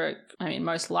Frederick, I mean,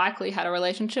 most likely had a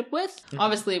relationship with.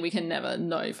 Obviously, we can never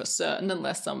know for certain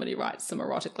unless somebody writes some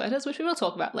erotic letters, which we will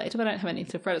talk about later, but I don't have any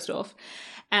to Fredersdorf.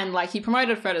 And, like, he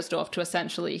promoted Fredersdorf to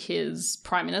essentially his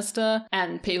prime minister,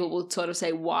 and people will sort of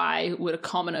say, why would a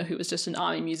commoner who was just an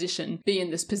army musician be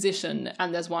in this position?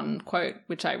 And there's one quote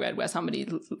which I read where somebody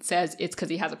says it's because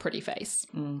he has a pretty face.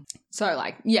 So,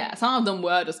 like, yeah, some of them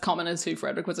were just commoners who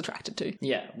Frederick was attracted to.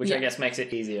 Yeah, which Yeah. I guess makes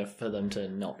it easier for them to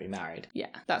not be married. Yeah,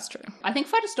 that's true. I think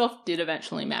Fredersdorf did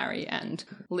eventually marry and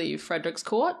leave Frederick's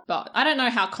court, but I don't know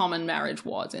how common marriage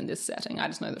was in this setting. I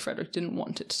just know that Frederick didn't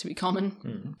want it to be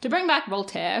common. To bring back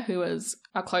Voltaire, who was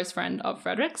a close friend of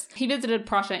Frederick's, he visited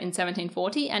Prussia in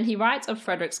 1740 and he writes of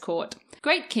Frederick's court,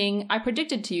 "Great King, I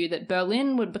predicted to you that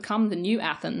Berlin would become the new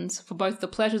Athens for both the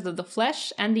pleasures of the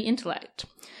flesh and the intellect.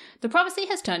 The prophecy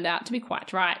has turned out to be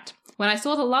quite right. When I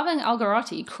saw the loving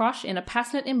Algarotti crush in a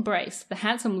passionate embrace the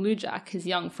handsome Lujac, his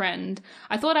young friend,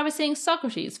 I thought I was seeing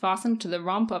Socrates fastened to the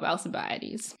rump of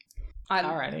Alcibiades."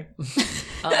 Alrighty.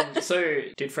 So,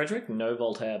 did Frederick know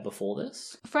Voltaire before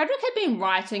this? Frederick had been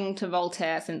writing to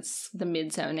Voltaire since the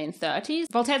mid-1730s.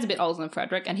 Voltaire's a bit older than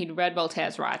Frederick, and he'd read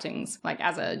Voltaire's writings like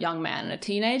as a young man and a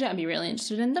teenager and be really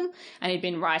interested in them. And he'd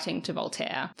been writing to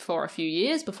Voltaire for a few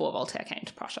years before Voltaire came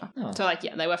to Prussia. So, like,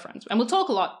 yeah, they were friends. And we'll talk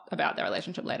a lot about their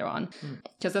relationship later on,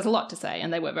 because there's a lot to say,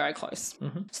 and they were very close.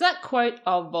 So that quote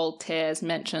of Voltaire's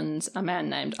mentions a man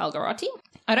named Algarotti.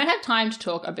 I don't have time to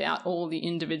talk about all the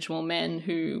individual men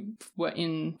who were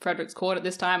in Frederick's court at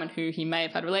this time and who he may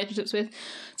have had relationships with.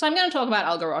 So I'm going to talk about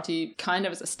Algarotti kind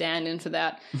of as a stand-in for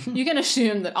that. You can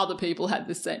assume that other people had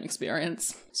this same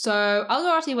experience. So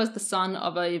Algarotti was the son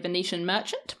of a Venetian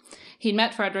merchant. He'd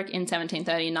met Frederick in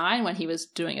 1739 when he was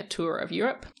doing a tour of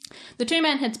Europe. The two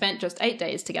men had spent just 8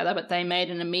 days together, but they made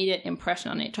an immediate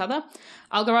impression on each other.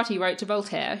 Algarotti wrote to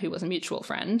Voltaire, who was a mutual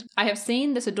friend, "I have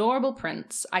seen this adorable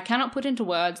prince. I cannot put into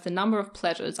words the number of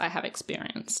pleasures I have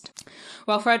experienced."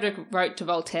 While Frederick wrote to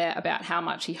Voltaire about how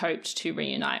much he hoped to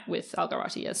reunite with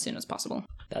Algarotti as soon as possible.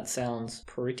 That sounds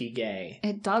pretty gay.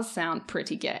 It does sound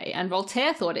pretty gay, and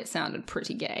Voltaire thought it sounded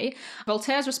pretty gay.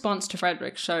 Voltaire's response to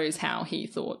Frederick shows how he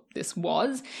thought this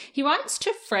was. He writes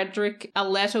to Frederick a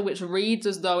letter which reads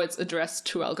as though it's addressed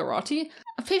to Algarotti.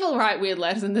 People write weird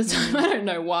letters in this time, I don't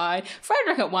know why.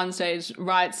 Frederick at one stage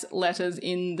writes letters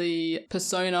in the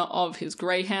persona of his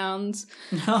greyhounds.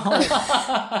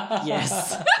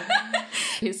 Yes.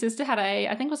 His sister had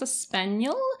I think it was a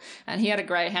spaniel, and he had a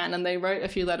greyhound, and they wrote a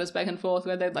few letters back and forth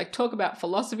where they'd like talk about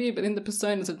philosophy, but in the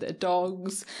personas of their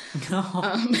dogs.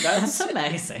 That's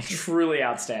amazing. Truly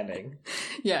outstanding.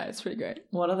 Yeah, it's pretty great.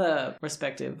 What are the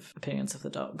respective opinions of the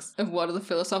dogs? Of what are the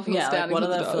philosophical Yeah, like standings what of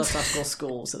are the the dogs? philosophical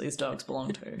schools that these dogs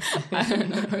belong to? I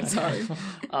don't know, sorry.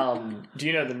 Do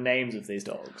you know the names of these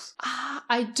dogs?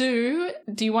 I do.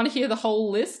 Do you want to hear the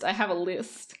whole list? I have a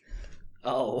list.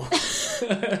 Oh.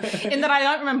 In that I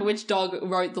don't remember which dog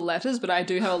wrote the letters, but I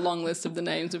do have a long list of the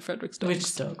names of Frederick's dogs.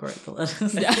 Which dog wrote the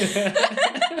letters?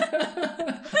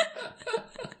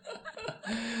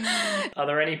 Are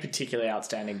there any particularly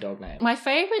outstanding dog names? My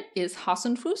favourite is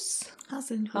Hassenfuss.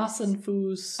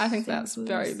 Hassenfuss. I think that's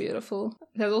very beautiful.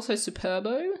 There's also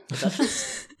Superbo.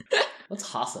 What's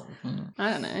Hassen?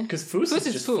 I don't know. Because Fuss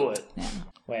is just foot. Yeah.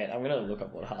 Wait, I'm going to look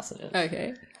up what Hassen is.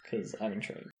 Okay. Because I'm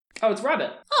intrigued. Oh, it's Rabbit.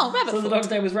 Oh, Rabbitfoot. So the dog's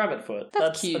name was Rabbitfoot.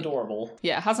 That's cute. adorable.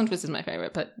 Yeah, Hassenfuss is my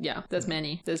favourite, but yeah, there's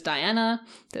many. There's Diana,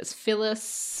 there's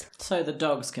Phyllis. So the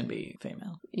dogs can be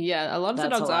female. Yeah, a lot of the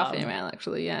That's dogs allowed. are female,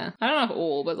 actually, yeah. I don't know if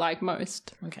all, but like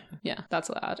most. Okay. Yeah, that's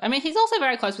allowed. I mean, he's also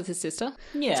very close with his sister.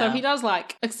 Yeah. So he does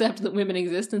like accept that women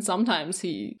exist, and sometimes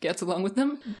he gets along with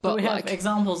them. But we have like,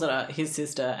 examples that are his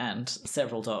sister and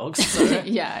several dogs. So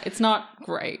yeah, it's not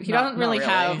great. He Not- doesn't really not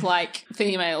have really. like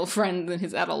female friends in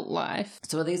his adult life.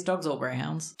 So are these dogs all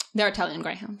greyhounds? They're Italian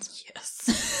greyhounds.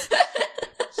 Yes.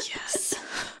 Yes.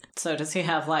 So does he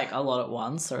have like a lot at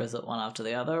once, or is it one after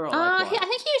the other, or like I what?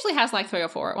 think he usually has like 3 or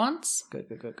 4 at once, Good.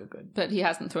 but he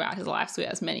has them throughout his life, so he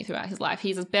has many throughout his life.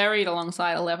 He's buried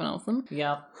alongside 11 of them.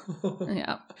 Yep.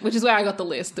 Yeah, which is where I got the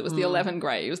list. It was the 11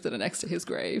 graves that are next to his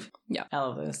grave. Yeah. I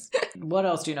love this. What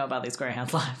else do you know about these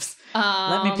greyhound lives?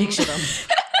 Let me picture them.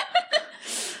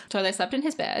 So they slept in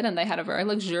his bed and they had a very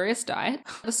luxurious diet.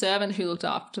 The servant who looked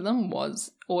after them was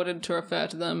ordered to refer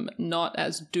to them not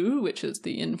as du, which is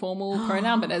the informal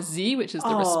pronoun, but as sie, which is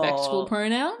the respectful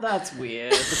pronoun. That's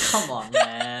weird. Come on,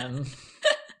 man.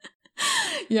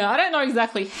 Yeah, I don't know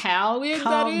exactly how weird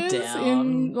Calm that is down.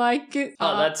 in like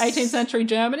that's- 18th century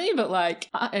Germany, but like,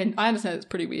 and I understand it's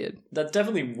pretty weird. That's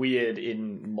definitely weird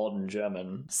in modern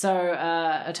German. So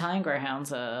Italian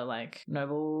greyhounds are like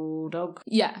noble dog.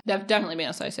 Yeah, they've definitely been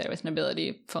associated with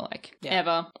nobility for like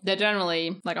ever. They're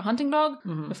generally like a hunting dog.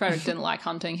 But Frederick didn't like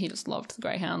hunting; he just loved the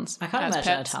greyhounds. I can't as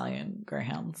imagine pets. Italian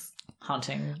greyhounds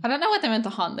hunting. I don't know what they're meant to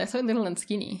hunt. They're so little and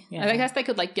skinny. Yeah. I guess they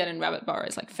could like get in rabbit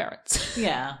burrows like ferrets.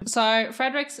 Yeah. So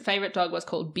Frederick's favourite dog was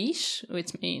called Biche,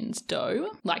 which means doe,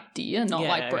 like deer, not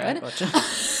like bread. Gotcha.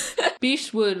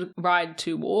 Biche would ride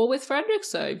to war with Frederick,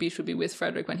 so Biche would be with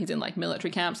Frederick when he's in like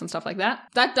military camps and stuff like that.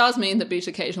 That does mean that Biche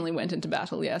occasionally went into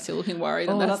battle. Yes, you're looking worried,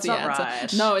 and Oh, that's that's the not answer.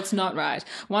 right. No, it's not right.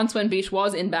 Once when Biche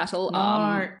was in battle,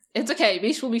 No. it's okay.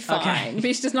 Biche will be fine. Okay.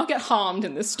 Biche does not get harmed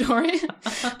in this story.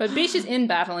 But Biche is in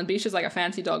battle, and Biche is like a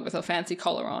fancy dog with a fancy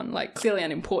collar on, like clearly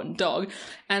an important dog.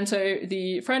 And so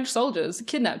the French soldiers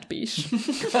kidnapped Biche.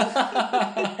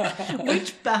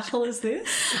 Which battle is this?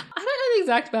 I don't know the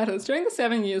exact battle. It's during the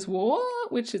 7 Years' War,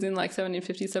 which is in like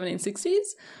 1750s,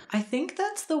 1760s. I think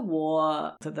that's the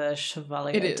war that the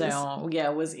Chevalier It is. d'Eon,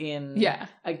 was in Yeah.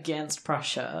 against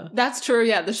Prussia. That's true,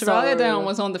 yeah. The Chevalier So- d'Eon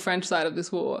was on the French side of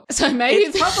this war. So maybe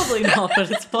It's probably not, but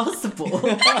it's possible.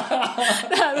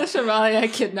 the Chevalier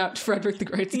kidnapped Frederick the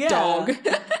Great's Yeah. dog.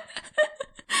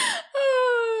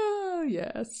 Oh,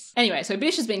 yes. Anyway, so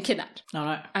Biche has been kidnapped,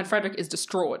 No, and Frederick is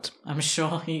distraught. I'm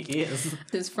sure he is.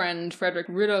 His friend Frederick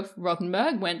Rudolf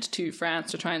Rothenburg went to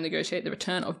France to try and negotiate the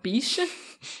return of Biche.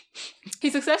 He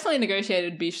successfully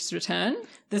negotiated Biche's return.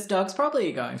 This dog's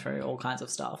probably going through all kinds of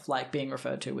stuff, like being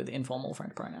referred to with informal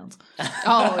French pronouns.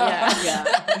 Oh, yeah.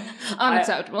 Yeah.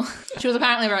 Unacceptable. She was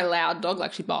apparently a very loud dog,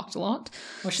 like she barked a lot.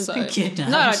 Well, she's been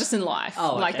kidnapped. No, just in life.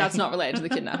 Oh, Like, okay. that's not related to the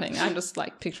kidnapping. I'm just,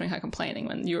 like, picturing her complaining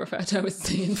when you refer to her as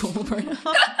the informal pronoun.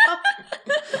 Oh,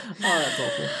 that's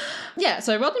awful. Yeah,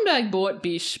 so Rothenburg brought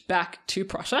Biche back to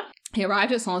Prussia. He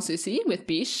arrived at Sanssouci with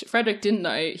Biche. Frederick didn't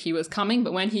know he was coming,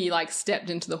 but when he, like, stepped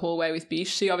into the hallway with Biche,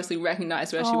 she obviously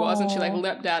recognised where she was, and she, like,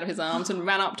 leapt out of his arms and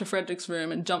ran up to Frederick's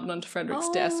room and jumped onto Frederick's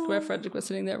desk where Frederick was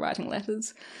sitting there writing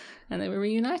letters, and they were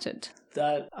reunited.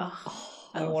 That I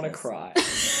love want to this. cry.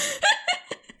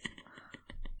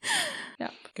 Yeah.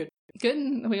 Good.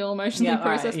 Good. We all emotionally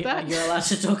processed that. You're allowed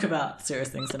to talk about serious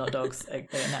things and not dogs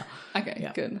now.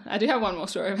 Okay, good. I do have one more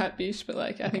story about Bish, but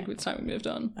I think it's time we moved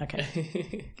on.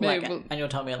 Okay. Maybe and you'll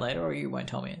tell me it later, or you won't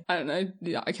tell me it? I don't know.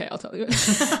 Yeah, okay, I'll tell you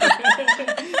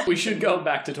it. We should go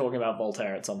back to talking about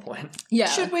Voltaire at some point. Yeah.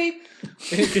 Should we?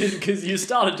 Because you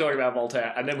started talking about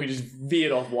Voltaire, and then we just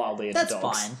veered off wildly into That's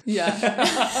dogs. fine.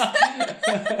 Yeah.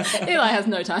 Eli has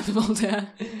no time for Voltaire.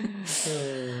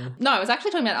 No, I was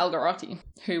actually talking about Algarotti,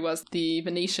 who was the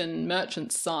Venetian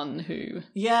merchant's son who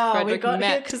Yeah, Frederick we got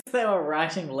met. here because they were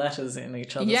writing letters in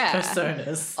each other's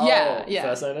personas. Yeah, Oh, yeah.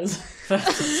 First owners.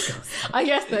 I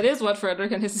guess that is what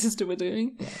Frederick and his sister were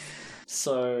doing.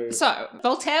 So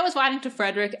Voltaire was writing to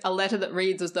Frederick a letter that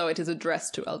reads as though it is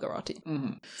addressed to Algarotti.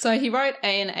 Mm-hmm. So he wrote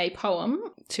in a poem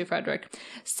to Frederick,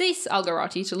 "Cease,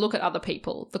 Algarotti, to look at other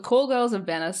people, the call girls of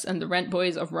Venice and the rent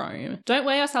boys of Rome. Don't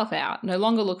wear yourself out, no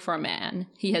longer look for a man.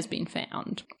 He has been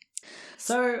found."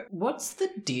 So, what's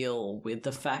the deal with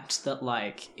the fact that,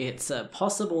 it's a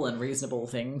possible and reasonable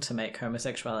thing to make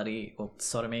homosexuality or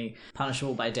sodomy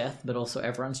punishable by death, but also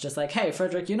everyone's just like, hey,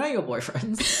 Frederick, you know your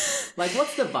boyfriends.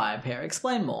 What's the vibe here?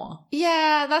 Explain more.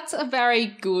 Yeah, that's a very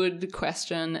good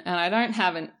question, and I don't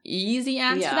have an easy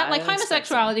answer to that. I don't expect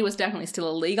Homosexuality was definitely still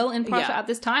illegal in Prussia Yeah. at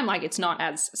this time. It's not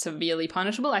as severely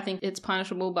punishable. I think it's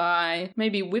punishable by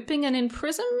maybe whipping and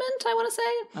imprisonment, I want to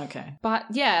say. Okay. But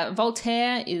yeah,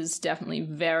 Voltaire is definitely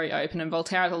very open, and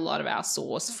Voltaire has a lot of our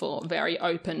source for very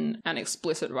open and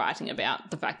explicit writing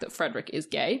about the fact that Frederick is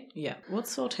gay. Yeah.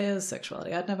 What's Voltaire's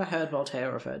sexuality? I'd never heard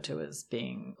Voltaire referred to as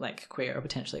being, queer or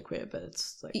potentially queer, but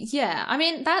it's Yeah, I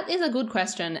mean, that is a good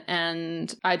question,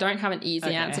 and I don't have an easy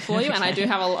Okay. answer for you, and I Okay. do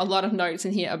have a lot of notes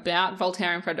in here about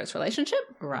Voltaire and Frederick's relationship.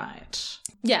 Right.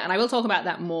 Yeah, and I will talk about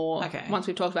that more Okay. once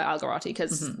we've talked about Algarotti,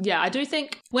 because, I do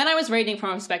think when I was reading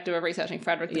from a perspective of researching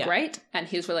Frederick the Yeah. Great and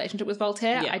his relationship with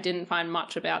Voltaire, Yeah. I didn't find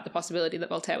much about the possibility that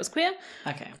Voltaire was queer,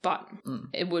 Okay. but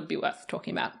it would be worth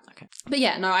talking about. Okay. But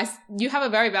yeah, no, you have a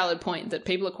very valid point that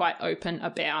people are quite open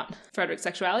about Frederick's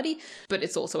sexuality, but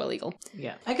it's also illegal.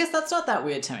 Yeah. I guess that's not that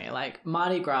weird to me.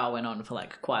 Mardi Gras went on for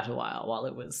quite a while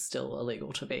it was still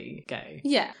illegal to be gay.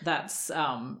 Yeah. That's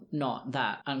not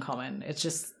that uncommon. It's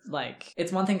just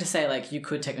it's one thing to say you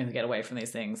could technically get away from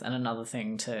these things, and another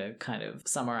thing to kind of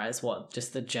summarize what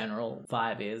just the general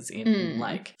vibe is in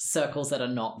circles that are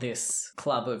not this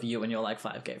club of you and your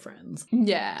 5 gay friends.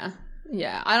 Yeah.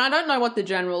 Yeah, and I don't know what the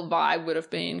general vibe would have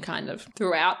been kind of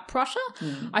throughout Prussia.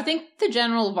 I think the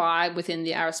general vibe within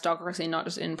the aristocracy, not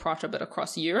just in Prussia but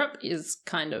across Europe, is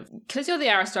kind of, because you're the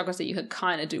aristocracy, you can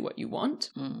kind of do what you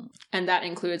want. And that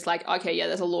includes okay, yeah,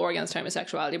 there's a law against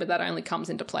homosexuality, but that only comes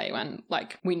into play when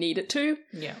we need it to.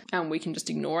 Yeah. And we can just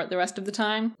ignore it the rest of the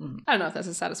time. I don't know if that's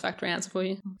a satisfactory answer for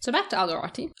you. So back to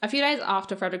Algarotti. A few days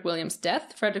after Frederick William's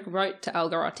death, Frederick wrote to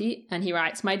Algarotti, and he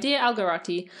writes, "My dear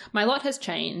Algarotti, my lot has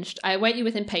changed. I await you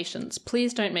with impatience.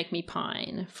 Please don't make me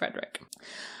pine, Frederick."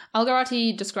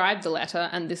 Algarotti described the letter,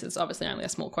 and this is obviously only a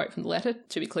small quote from the letter,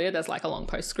 to be clear, there's a long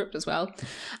postscript as well.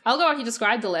 Algarotti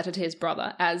described the letter to his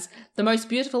brother as the most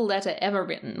beautiful letter ever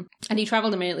written, and he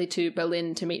travelled immediately to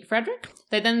Berlin to meet Frederick.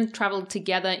 They then travelled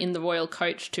together in the royal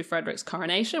coach to Frederick's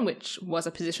coronation, which was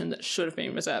a position that should have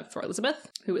been reserved for Elizabeth,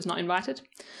 who was not invited.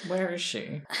 Where is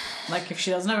she? If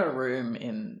she doesn't have a room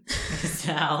in his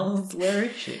house, where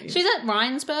is she? She's at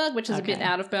Rheinsberg, which is a bit Okay.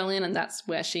 out of Berlin, and that's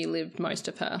where she lived most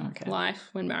of her life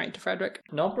when married to Frederick.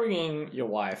 not bringing your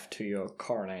wife to your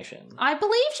coronation. I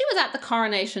believe she was at the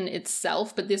coronation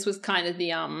itself, but this was kind of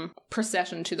the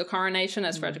procession to the coronation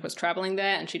as Frederick was travelling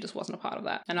there, and she just wasn't a part of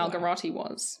that. And Algarotti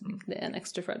was there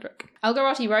next to Frederick.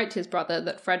 Algarotti wrote to his brother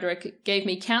that Frederick gave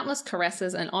me countless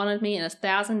caresses and honoured me in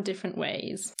 1,000 different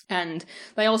ways. And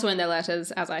they also, in their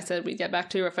letters, as I said, we get back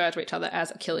to, refer to each other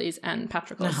as Achilles and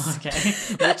Patroclus.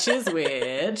 Okay. Which is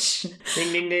weird.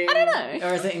 Ding, ding, ding. I don't know.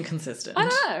 Or is it inconsistent? I don't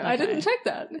know. I Okay. didn't check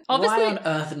that. Why Obviously, on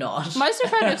earth not? most of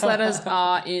Frederick's letters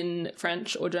are in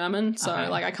French or German, so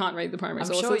Okay. I can't read the primary I'm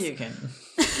sources. sure you can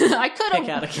I could pick have.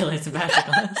 out Achilles and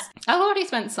Patroclus. Algarotti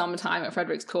spent some time at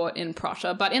Frederick's court in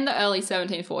Prussia, but in the early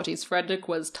 1740s, Frederick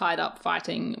was tied up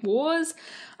fighting wars,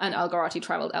 and Algarotti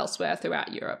travelled elsewhere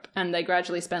throughout Europe, and they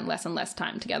gradually spent less and less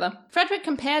time together. Frederick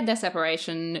compared their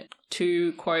separation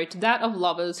to, quote, that of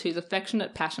lovers whose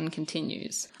affectionate passion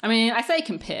continues. I mean, I say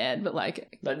compared, but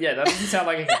That doesn't sound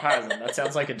like a comparison. That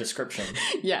sounds like a description.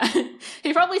 yeah.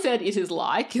 He probably said it is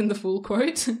like in the full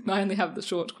quote. I only have the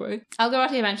short quote.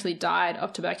 Algarotti eventually died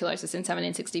of tuberculosis in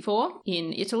 1764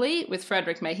 in Italy, with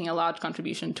Frederick making a large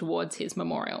contribution towards his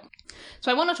memorial.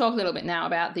 So I want to talk a little bit now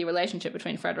about the relationship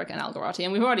between Frederick and Algarotti,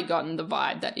 and we've already gotten the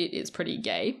vibe that it is pretty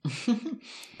gay.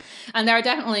 And there are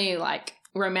definitely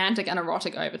romantic and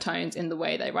erotic overtones in the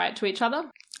way they write to each other.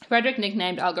 Frederick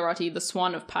nicknamed Algarotti the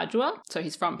Swan of Padua, so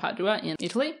he's from Padua in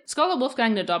Italy. Scholar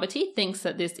Wolfgang Nodobity thinks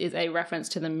that this is a reference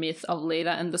to the myth of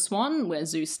Leda and the Swan, where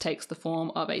Zeus takes the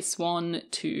form of a swan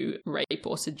to rape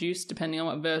or seduce, depending on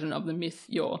what version of the myth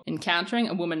you're encountering,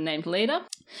 a woman named Leda.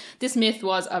 This myth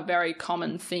was a very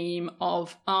common theme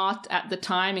of art at the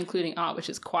time, including art which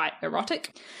is quite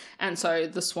erotic. And so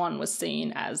the swan was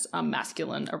seen as a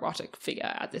masculine erotic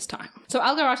figure at this time. So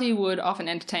Algarotti would often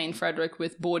entertain Frederick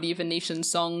with bawdy Venetian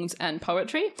songs and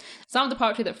poetry. Some of the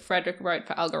poetry that Frederick wrote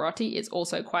for Algarotti is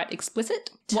also quite explicit.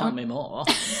 Tell me more.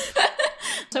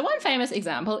 So one famous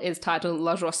example is titled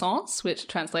La Jouissance, which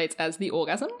translates as the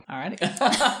orgasm. Alrighty.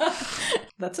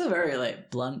 That's a very,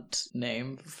 blunt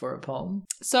name for a poem.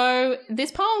 So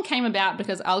this poem came about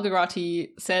because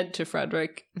Algarotti said to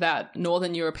Frederick that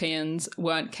Northern Europeans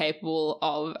weren't capable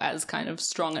of as kind of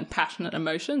strong and passionate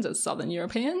emotions as Southern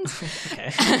Europeans.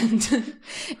 Okay. And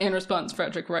in response,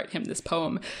 Frederick wrote him this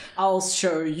poem. I'll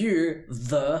show you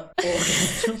the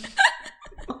orgasm.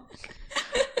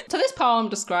 So this poem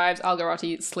describes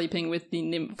Algarotti sleeping with the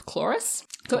nymph Chloris.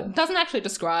 So it doesn't actually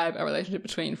describe a relationship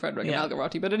between Frederick and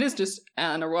Algarotti, but it is just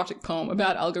an erotic poem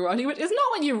about Algarotti, which is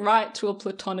not what you write to a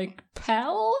platonic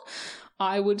pal,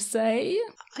 I would say.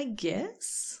 I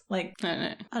guess. I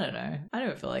don't know. I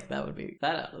don't feel like that would be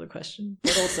that out of the question.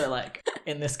 But also,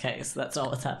 in this case, that's not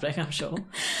what's happening, I'm sure.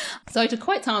 So to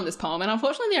quote some of this poem, and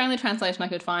unfortunately the only translation I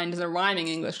could find is a rhyming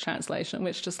English translation,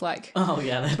 which just oh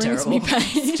yeah, they're brings terrible. me pain.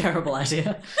 It's a terrible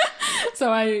idea.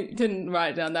 So I didn't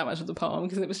write down that much of the poem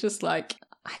because it was just I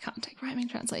can't take rhyming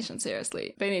translation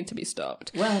seriously. They need to be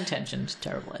stopped. Well-intentioned,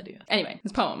 terrible idea. Anyway,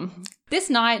 this poem. This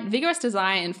night, vigorous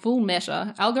desire in full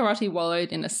measure, Algarotti wallowed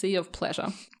in a sea of pleasure.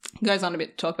 Goes on a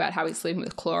bit to talk about how he's sleeping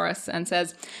with Chloris and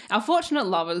says, our fortunate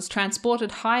lovers,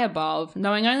 transported high above,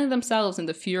 knowing only themselves in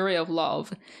the fury of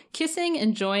love, kissing,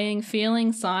 enjoying,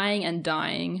 feeling, sighing, and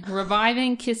dying,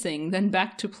 reviving, kissing, then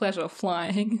back to pleasure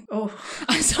flying. Oh.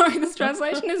 I'm sorry, this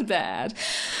translation is bad.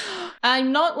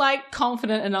 I'm not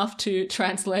confident enough to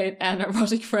translate an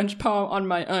erotic French poem on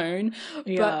my own,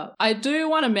 but I do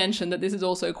want to mention that this is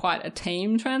also quite a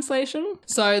tame translation.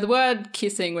 So the word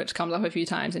kissing, which comes up a few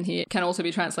times in here, can also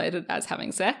be translated as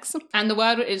having sex, and the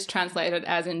word which is translated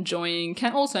as enjoying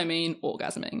can also mean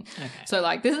orgasming. Okay. So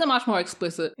this is a much more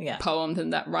explicit poem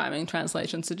than that rhyming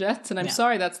translation suggests, and I'm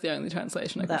sorry that's the only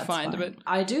translation I could find of it.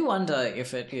 I do wonder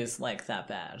if it is that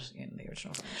bad in the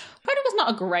original French. Frederick was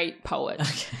not a great poet.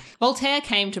 Okay. Voltaire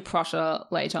came to Prussia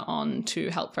later on to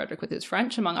help Frederick with his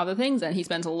French, among other things, and he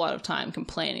spends a lot of time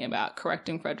complaining about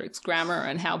correcting Frederick's grammar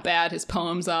and how bad his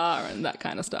poems are and that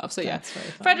kind of stuff. So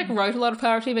Frederick wrote a lot of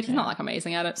poetry, but he's not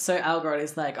amazing at it. So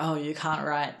Algarotti's oh, you can't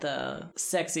write the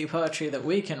sexy poetry that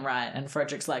we can write, and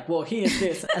Frederick's well, here's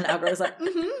this, and Algarotti's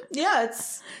yeah,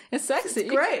 it's sexy. It's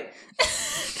great.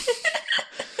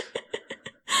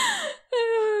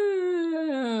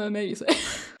 Maybe so.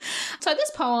 So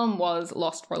this poem was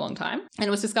lost for a long time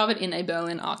and was discovered in a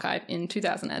Berlin archive in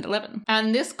 2011.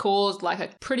 And this caused a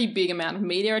pretty big amount of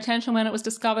media attention when it was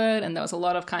discovered, and there was a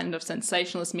lot of kind of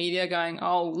sensationalist media going,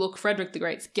 oh, look, Frederick the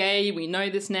Great's gay, we know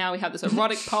this now, we have this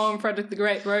erotic poem Frederick the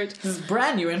Great wrote. This is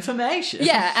brand new information.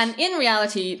 Yeah, and in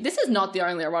reality, this is not the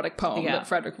only erotic poem that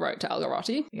Frederick wrote to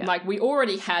Algarotti. Yeah. We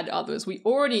already had others. We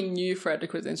already knew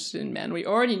Frederick was interested in men. We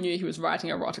already knew he was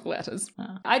writing erotic letters.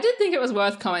 I did think it was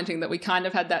worth commenting that we kind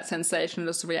of had that sensationalist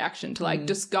reaction to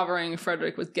discovering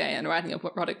Frederick was gay and writing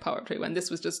erotic poetry when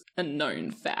this was just a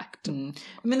known fact. I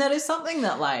mean, that is something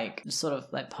that sort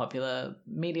of popular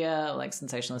media,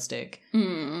 sensationalistic,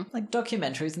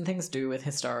 documentaries and things do with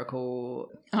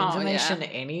historical information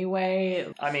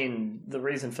anyway. I mean, the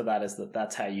reason for that is that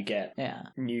that's how you get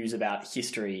news about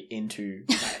history into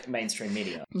mainstream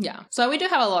media. Yeah. So we do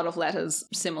have a lot of letters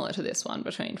similar to this one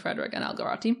between Frederick and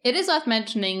Algarotti. It is worth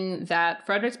mentioning that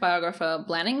Frederick's biographer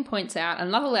Blanning points out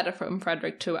another letter from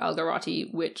Frederick to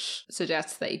Algarotti which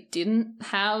suggests they didn't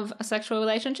have a sexual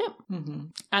relationship. Mm-hmm.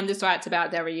 And this writes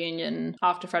about their reunion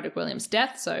after Frederick William's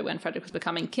death, so when Frederick was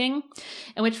becoming king,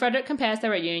 in which Frederick compares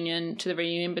their reunion to the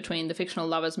reunion between the fictional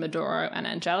lovers Medoro and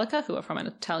Angelica, who are from an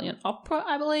Italian opera,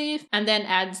 I believe, and then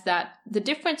adds that the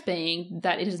difference being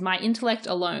that it is my intellect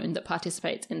alone that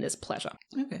participates in this pleasure.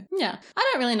 Okay. Yeah.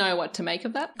 I don't really know what to make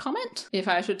of that comment. If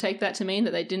I should take that to mean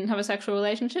that they didn't have a sexual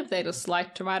relationship, they just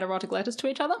liked to write erotic letters to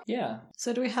each other. Yeah.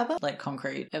 So do we have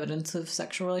concrete evidence of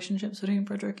sexual relationships between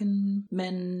Frederick and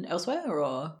men elsewhere,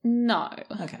 or? No.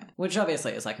 Okay. Which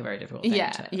obviously is a very difficult thing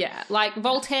to... Yeah. Like,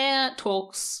 Voltaire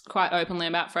talks quite openly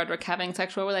about Frederick having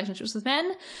sexual relationships with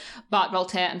men, but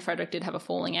Voltaire and Frederick did have a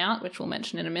falling out, which we'll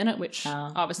mention in a minute, which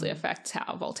obviously affects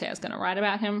how Voltaire's going to write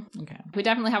about him. Okay. We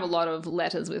definitely have a lot of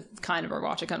letters with kind of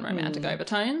erotic and romantic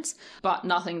overtones, but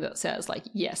nothing that says,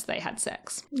 yes, they had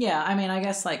sex. Yeah, I mean, I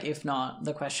guess, if not,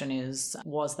 the question is,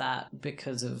 was that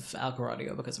because of Algarotti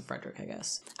or because of Frederick, I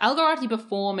guess? Algarotti,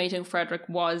 before meeting Frederick,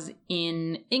 was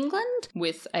in England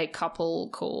with a couple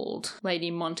called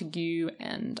Lady Montague,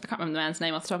 and I can't remember the man's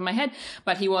name off the top of my head,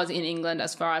 but he was in England,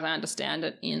 as far as I understand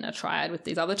it, in a triad with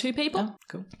these other two people. Oh,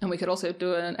 cool. And we could also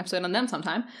do an episode on them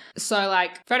sometime. So,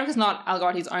 Frederick is not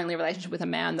Algarotti's only relationship with a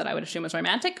man that I would assume was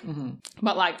romantic. Mm-hmm.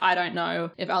 But, I don't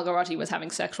know if Algarotti was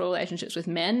having sexual relationships with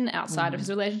men outside of his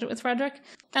relationship with Frederick.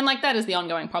 And, that is the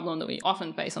ongoing problem that we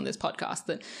often face on this podcast,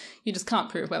 that you just can't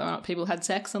prove whether or not people had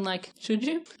sex, and, should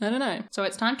you? I don't know. So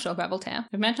it's time to talk about Voltaire.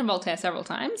 We've mentioned Voltaire several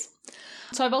times.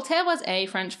 So Voltaire was a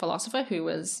French philosopher who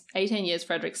was 18 years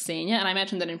Frederick's senior, and I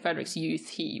mentioned that in Frederick's youth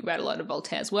he read a lot of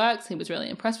Voltaire's works. He was really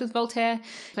impressed with Voltaire.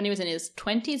 When he was in his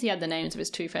 20s, he had the names of his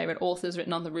two favourite authors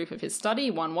written on the roof of his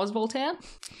study. One was Voltaire,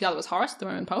 the other was Horace, the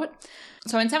Roman poet.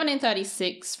 So in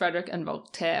 1736, Frederick and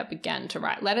Voltaire began to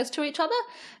write letters to each other,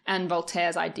 and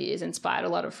Voltaire's ideas inspired a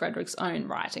lot of Frederick's own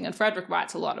writing, and Frederick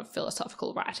writes a lot of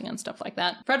philosophical writing and stuff like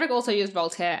that. Frederick also used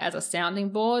Voltaire as a sounding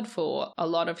board for a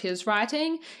lot of his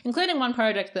writing, including one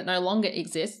project that no longer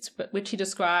exists, but which he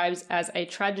describes as a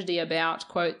tragedy about,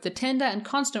 quote, the tender and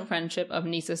constant friendship of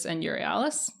Nisus and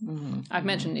Euryalus. I've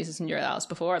mentioned Nisus and Euryalus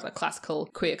before as a classical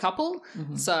queer couple,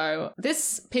 so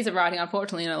this piece of writing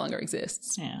unfortunately no longer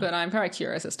exists, but I'm very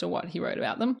curious as to what he wrote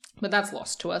about them. But that's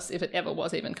lost to us, if it ever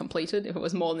was even completed, if it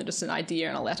was more than just an idea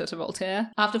in a letter to Voltaire.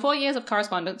 After 4 years of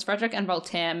correspondence, Frederick and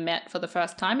Voltaire met for the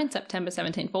first time in September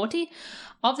 1740.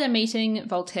 Of their meeting,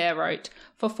 Voltaire wrote,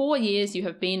 "For 4 years you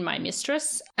have been my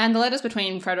mistress." And the letters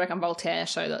between Frederick and Voltaire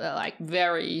show that they're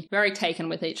very, very taken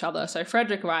with each other. So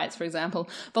Frederick writes, for example,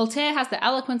 "Voltaire has the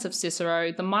eloquence of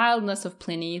Cicero, the mildness of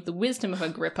Pliny, the wisdom of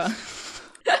Agrippa."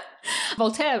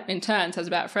 Voltaire, in turn, says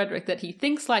about Frederick that he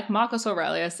thinks like Marcus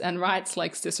Aurelius and writes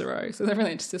like Cicero. So they're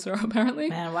really into Cicero, apparently.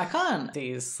 Man, why can't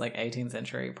these 18th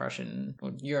century Prussian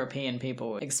or European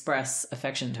people express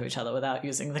affection to each other without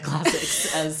using the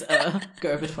classics as a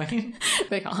go-between?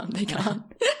 They can't.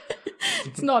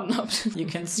 It's not an option. You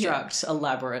construct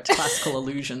elaborate classical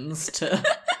allusions to...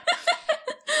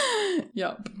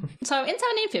 Yep. So in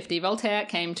 1750, Voltaire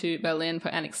came to Berlin for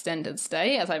an extended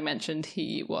stay. As I mentioned,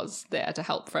 he was there to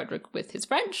help Frederick with his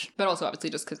French, but also obviously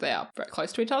just because they are very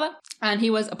close to each other. And he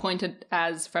was appointed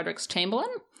as Frederick's chamberlain.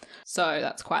 So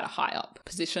that's quite a high up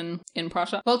position in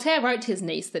Prussia. Voltaire wrote to his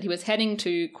niece that he was heading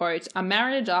to, quote, a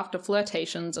marriage after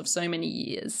flirtations of so many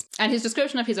years. And his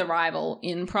description of his arrival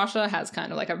in Prussia has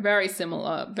kind of a very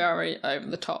similar, very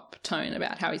over-the-top tone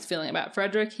about how he's feeling about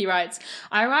Frederick. He writes,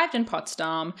 "I arrived in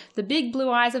Potsdam, the big blue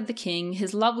eyes of the king,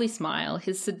 his lovely smile,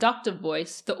 his seductive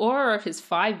voice, the aura of his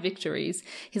 5 victories,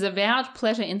 his avowed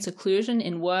pleasure in seclusion,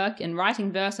 in work, in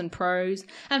writing verse and prose,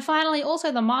 and finally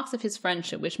also the marks of his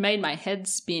friendship, which made my head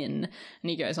spin." And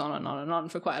he goes on and on and on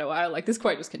for quite a while. This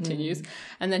quote just continues.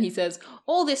 And then he says,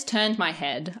 "All this turned my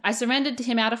head. I surrendered to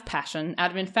him out of passion,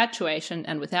 out of infatuation,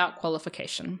 and without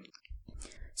qualification."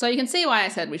 So you can see why I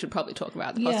said we should probably talk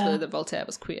about the possibility that Voltaire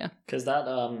was queer. Because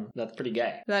that's pretty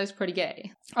gay. That is pretty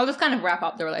gay. I'll just kind of wrap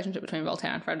up the relationship between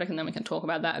Voltaire and Frederick, and then we can talk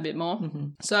about that a bit more.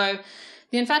 So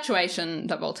the infatuation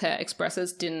that Voltaire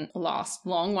expresses didn't last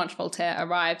long. Once Voltaire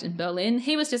arrived in Berlin,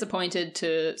 he was disappointed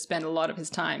to spend a lot of his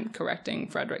time correcting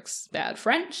Frederick's bad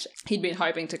French. He'd been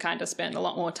hoping to kind of spend a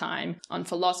lot more time on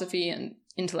philosophy and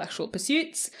intellectual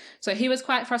pursuits. So he was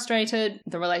quite frustrated.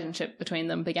 The relationship between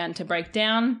them began to break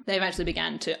down. They eventually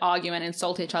began to argue and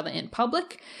insult each other in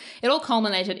public. It all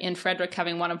culminated in Frederick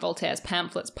having one of Voltaire's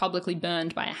pamphlets publicly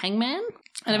burned by a hangman.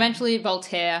 And eventually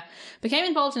Voltaire became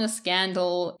involved in a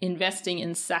scandal investing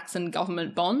in Saxon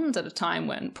government bonds at a time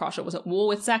when Prussia was at war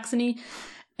with Saxony,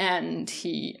 and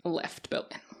he left Berlin.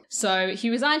 So he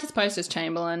resigned his post as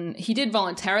chamberlain. He did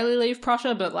voluntarily leave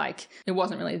Prussia, but it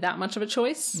wasn't really that much of a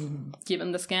choice,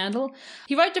 given the scandal.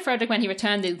 He wrote to Frederick when he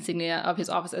returned the insignia of his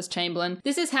office as chamberlain,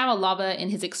 "This is how a lover in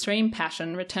his extreme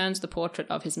passion returns the portrait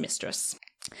of his mistress."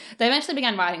 They eventually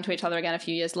began writing to each other again a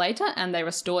few years later, and they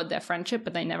restored their friendship,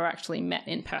 but they never actually met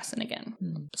in person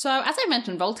again. So, as I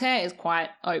mentioned, Voltaire is quite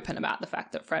open about the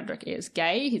fact that Frederick is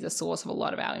gay. He's a source of a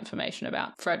lot of our information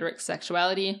about Frederick's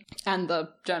sexuality and the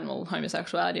general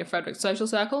homosexuality of Frederick's social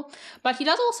circle. But he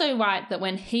does also write that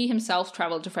when he himself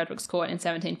travelled to Frederick's court in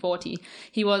 1740,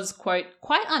 he was, quote,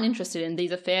 quite uninterested in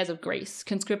these affairs of Greece,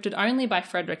 conscripted only by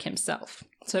Frederick himself.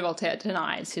 So Voltaire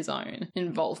denies his own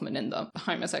involvement in the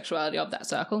homosexuality of that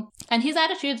circle. And his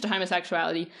attitudes to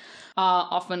homosexuality are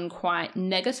often quite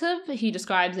negative. He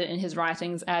describes it in his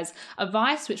writings as a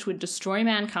vice which would destroy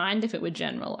mankind if it were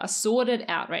general, a sordid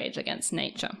outrage against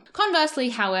nature. Conversely,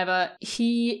 however,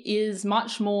 he is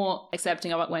much more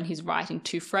accepting of it when he's writing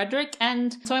to Frederick.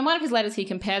 And so in one of his letters, he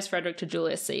compares Frederick to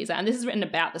Julius Caesar. And this is written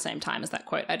about the same time as that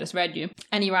quote I just read you.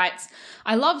 And he writes,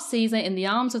 I love Caesar in the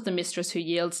arms of the mistress who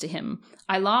yields to him.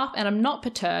 I laugh and am not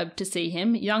perturbed to see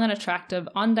him, young and attractive,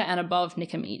 under and above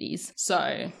Nicomedes.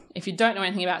 So, if you don't know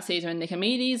anything about Caesar and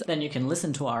Nicomedes, then you can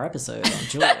listen to our episode on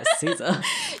Julius Caesar.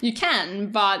 You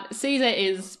can, but Caesar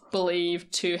is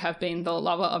believed to have been the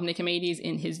lover of Nicomedes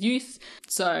in his youth.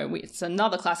 So it's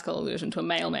another classical allusion to a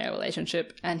male-male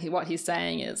relationship. And what he's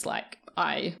saying is like,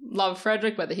 I love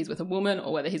Frederick, whether he's with a woman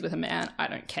or whether he's with a man, I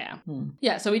don't care.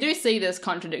 Yeah, so we do see this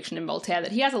contradiction in Voltaire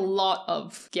that he has a lot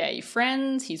of gay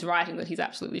friends. He's writing that he's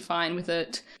absolutely fine with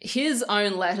it. His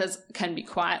own letters can be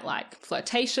quite like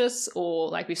flirtatious, or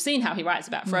like we've seen how he writes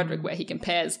about Frederick, where he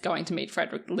compares going to meet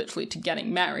Frederick literally to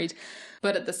getting married.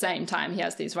 But at the same time, he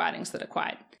has these writings that are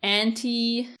quite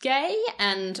anti-gay,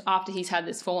 and after he's had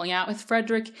this falling out with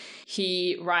Frederick,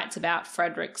 he writes about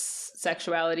Frederick's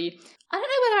sexuality. I don't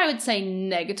know whether I would say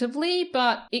negatively,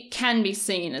 but it can be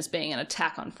seen as being an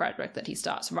attack on Frederick that he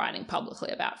starts writing publicly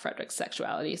about Frederick's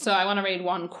sexuality. So I want to read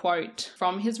one quote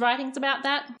from his writings about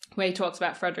that, where he talks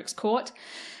about Frederick's court.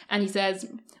 And he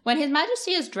says, when His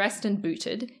Majesty is dressed and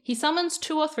booted, he summons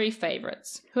 2 or 3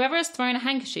 favourites. Whoever has thrown a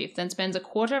handkerchief then spends a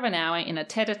quarter of an hour in a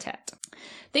tete-a-tete.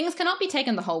 Things cannot be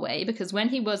taken the whole way, because when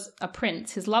he was a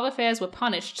prince, his love affairs were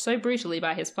punished so brutally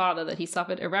by his father that he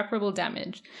suffered irreparable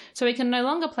damage, so he can no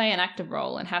longer play an active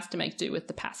role and has to make do with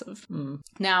the passive.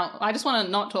 Now, I just want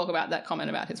to not talk about that comment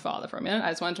about his father for a minute. I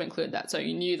just wanted to include that so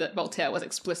you knew that Voltaire was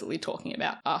explicitly talking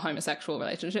about a homosexual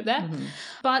relationship there.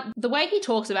 But the way he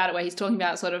talks about it, where he's talking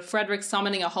about sort of Frederick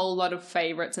summoning a whole lot of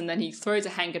favourites and then he throws a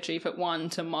handkerchief at one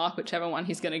to mark whichever one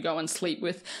he's going to go and sleep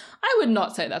with, I would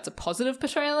not say that's a positive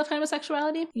portrayal of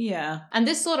homosexuality. Yeah. And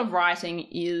this sort of writing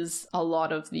is a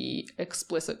lot of the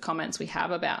explicit comments we have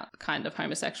about kind of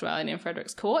homosexuality in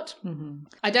Frederick's court.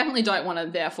 I definitely don't want to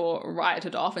therefore write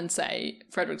it off and say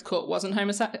Frederick's court wasn't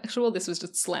homosexual. This was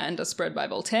just slander spread by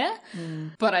Voltaire.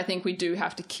 But I think we do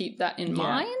have to keep that in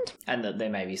mind. And that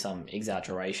there may be some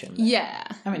exaggeration. Yeah.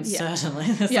 I mean, certainly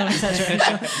there's some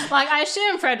exaggeration. Like, I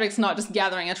assume Frederick's not just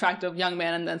gathering attractive young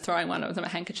men and then throwing one of them a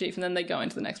handkerchief and then they go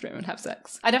into the next room and have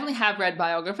sex. I definitely have read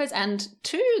biographies, and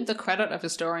to the credit of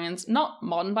historians, not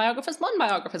modern biographers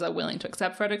are willing to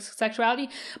accept Frederick's sexuality,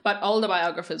 but older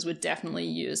biographers would definitely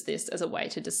use this as a way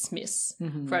to dismiss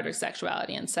Frederick's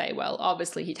sexuality and say, well,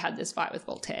 obviously he'd had this fight with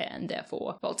Voltaire and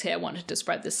therefore Voltaire wanted to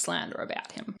spread this slander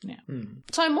about him.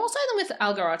 So more so than with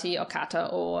Algarotti or Cotta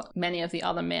or many of the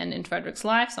other men in Frederick's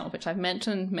life, some of which I've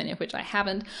mentioned, many of which I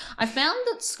haven't, I found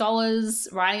that scholars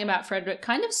writing about Frederick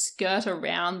kind of skirt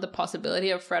around the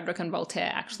possibility of Frederick and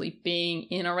Voltaire actually being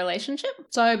in a relationship.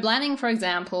 So Blanning, for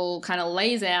example, kind of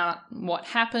lays out what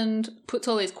happened, puts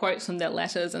all these quotes from their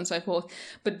letters and so forth,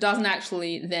 but doesn't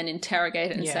actually then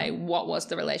interrogate it and say what was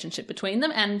the relationship between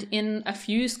them. And in a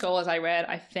few scholars I read,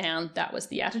 I found that was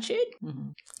the attitude.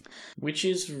 Which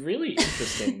is really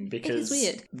interesting because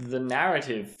weird. The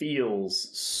narrative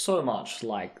feels so much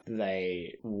like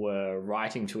they were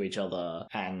writing to each other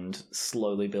and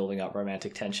slowly building up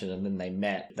romantic tension, and then they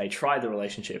met, they tried the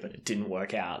relationship and it didn't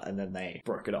work out, and then they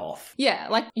broke it off. Yeah,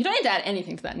 like you don't need to add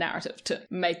anything to that narrative to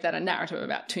make that a narrative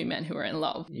about 2 men who are in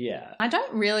love. Yeah. I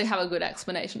don't really have a good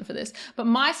explanation for this, but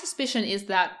my suspicion is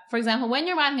that, for example, when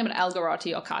you're writing about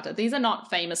Algarotti or Cotta, these are not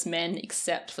famous men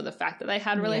except for the fact that they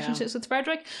had relationships with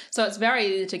Frederick. So it's very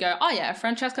easy to go, oh yeah,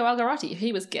 Francesco Algarotti, if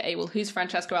he was gay, well, who's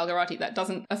Francesco Algarotti? That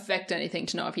doesn't affect anything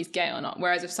to know if he's gay or not.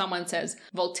 Whereas if someone says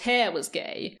Voltaire was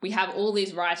gay, we have all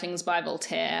these writings by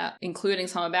Voltaire, including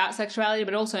some about sexuality,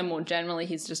 but also more generally,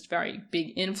 he's just very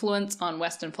big influence on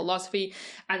Western philosophy.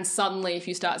 And suddenly, if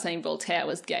you start saying Voltaire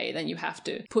was gay, then you have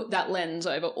to put that lens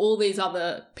over all these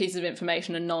other pieces of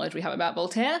information and knowledge we have about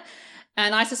Voltaire.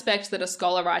 And I suspect that a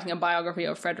scholar writing a biography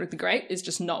of Frederick the Great is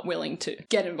just not willing to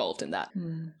get involved in that.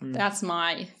 That's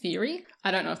my theory. I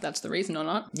don't know if that's the reason or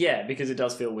not. Yeah, because it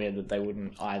does feel weird that they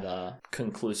wouldn't either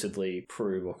conclusively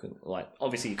prove or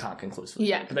obviously you can't conclusively.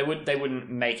 Yeah. But they wouldn't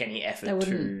make any effort They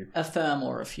wouldn't to affirm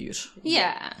or refute.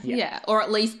 Yeah. Or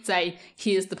at least say,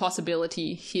 here's the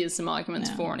possibility, here's some arguments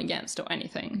for and against or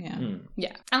anything. Yeah.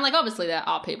 Yeah. And like obviously there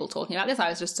are people talking about this. I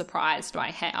was just surprised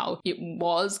by how it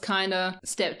was kind of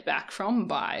stepped back from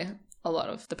by a lot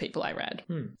of the people I read.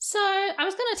 So I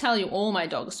was going to tell you all my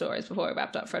dog stories before we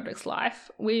wrapped up Frederick's life.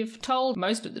 We've told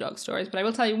most of the dog stories, but I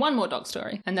will tell you one more dog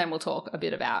story, and then we'll talk a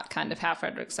bit about kind of how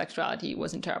Frederick's sexuality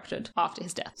was interpreted after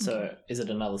his death. So is it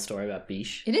another story about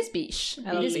Biche? It is Biche.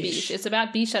 love It is Biche. Biche. It's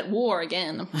about Biche at war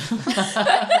again.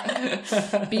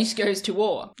 Biche goes to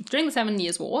war. During the 7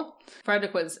 Years' War,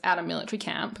 Frederick was at a military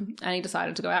camp and he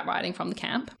decided to go out riding from the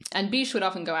camp. And Biche would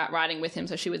often go out riding with him,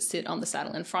 so she would sit on the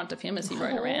saddle in front of him as he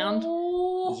rode around.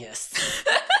 Yes.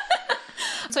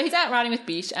 So he's out riding with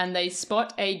Biche and they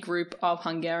spot a group of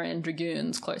Hungarian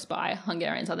dragoons close by.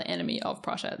 Hungarians are the enemy of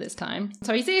Prussia at this time.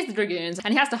 So he sees the dragoons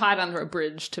and he has to hide under a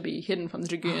bridge to be hidden from the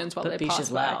dragoons while But they Biche pass is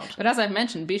by. loud. But as I've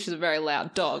mentioned, Biche is a very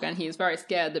loud dog and he is very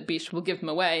scared that Biche will give him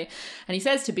away. And he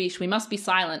says to Biche, "We must be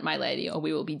silent, my lady, or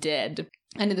we will be dead."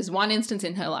 And in this one instance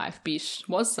in her life, Biche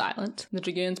was silent. The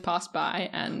dragoons passed by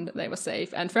and they were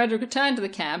safe. And Frederick returned to the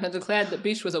camp and declared that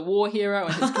Biche was a war hero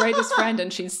and his greatest friend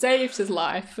and she saved his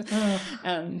life.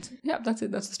 And yeah, that's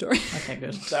it. That's the story. Okay,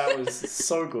 good. That was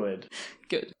so good.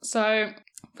 Good. So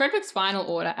Frederick's final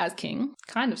order as king,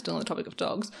 kind of still on the topic of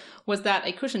dogs, was that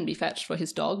a cushion be fetched for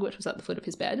his dog, which was at the foot of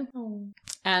his bed.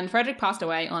 And Frederick passed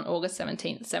away on August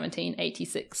 17th,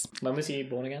 1786. When was he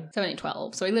born again?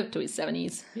 1712. So he lived to his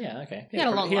 70s. Yeah, okay. He had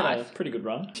a long He had a life. pretty good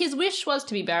run. His wish was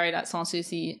to be buried at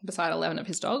Sanssouci beside 11 of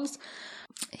his dogs.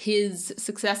 His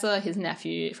successor, his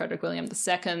nephew, Frederick William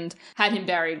II, had him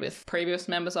buried with previous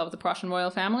members of the Prussian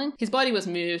royal family. His body was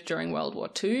moved during World War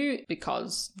II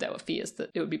because there were fears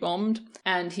that it would be bombed.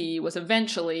 And he was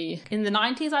eventually, in the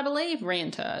 90s, I believe,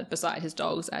 reinterred beside his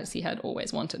dogs as he had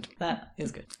always wanted. That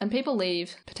is good. And people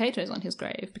leave potatoes on his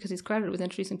grave because he's credited with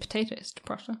introducing potatoes to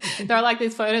Prussia. There are like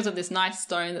these photos of this nice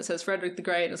stone that says Frederick the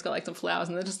Great and it's got like some flowers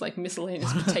and they're just like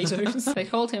miscellaneous potatoes. They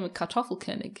called him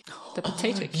Kartoffelkönig, the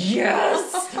potato king. Yes!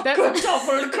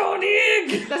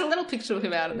 Kartoffelkönig! There's a little picture of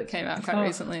him out that came out quite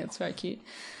recently. It's very cute.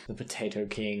 The Potato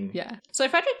King. Yeah. So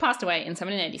Frederick passed away in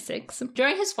 1786.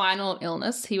 During his final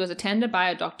illness, he was attended by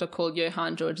a doctor called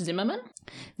Johann Georg Zimmermann.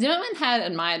 Zimmermann had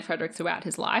admired Frederick throughout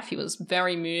his life. He was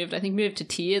very moved, I think moved to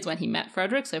tears when he met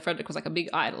Frederick, so Frederick was like a big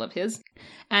idol of his.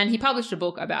 And he published a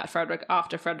book about Frederick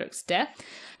after Frederick's death.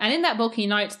 And in that book, he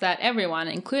notes that everyone,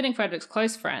 including Frederick's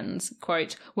close friends,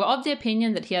 quote, were of the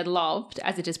opinion that he had loved,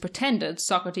 as it is pretended,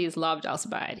 Socrates loved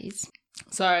Alcibiades.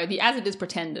 So the as it is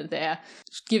pretended there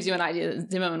gives you an idea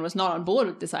that Zimmermann was not on board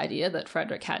with this idea that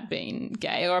Frederick had been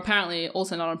gay, or apparently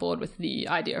also not on board with the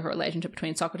idea of a relationship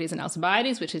between Socrates and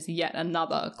Alcibiades, which is yet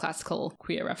another classical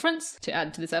queer reference to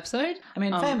add to this episode. I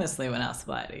mean, famously, when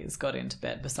Alcibiades got into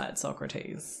bed beside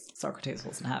Socrates, Socrates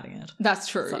wasn't having it. That's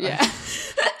true, So- yeah.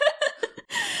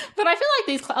 But I feel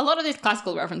like a lot of these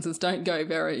classical references don't go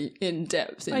very in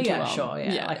depth into Oh, yeah, sure,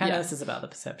 yeah. Like, I know yeah. this is about the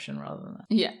perception rather than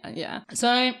that. Yeah.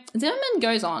 So Zimmermann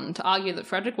goes on to argue that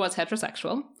Frederick was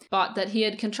heterosexual, but that he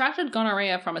had contracted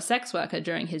gonorrhea from a sex worker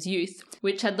during his youth,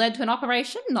 which had led to an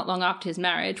operation not long after his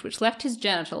marriage, which left his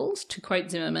genitals, to quote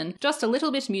Zimmermann, just a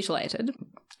little bit mutilated,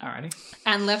 Alrighty.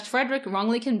 and left Frederick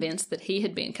wrongly convinced that he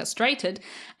had been castrated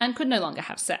and could no longer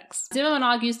have sex. Zimmermann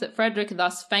argues that Frederick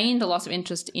thus feigned a loss of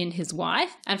interest in his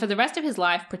wife, and for the rest of his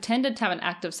life pretended to have an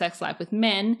active sex life with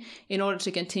men in order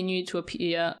to continue to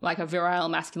appear like a virile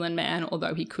masculine man,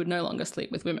 although he could no longer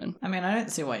sleep with women. I mean, I don't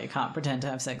see why you can't pretend to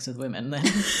have sex with women then.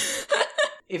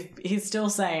 If he's still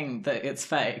saying that it's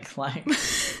fake, like,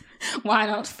 Why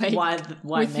not fake why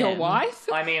with your men? wife?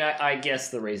 I mean, I guess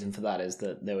the reason for that is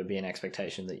that there would be an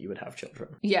expectation that you would have children.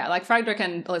 Yeah, like Frederick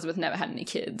and Elizabeth never had any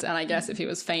kids, and I guess if he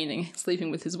was feigning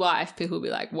sleeping with his wife, people would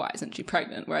be like, why isn't she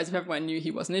pregnant? Whereas if everyone knew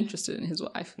he wasn't interested in his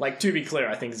wife. Like, to be clear,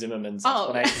 I think Zimmermann's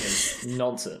Oh. explanation is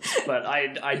nonsense. But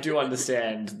I do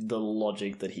understand the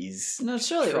logic that he's No,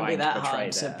 surely it wouldn't be trying to that portray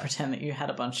hard to there. pretend that you had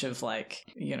a bunch of, like,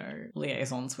 you know,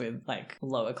 liaisons with, like,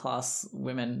 lower class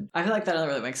women. I feel like that only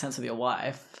really makes sense with your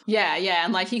wife. Yeah, Yeah,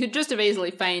 and like he could just have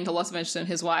easily feigned a loss of interest in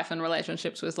his wife and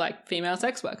relationships with like female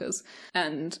sex workers.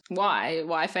 And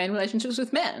why feign relationships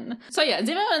with men? So yeah,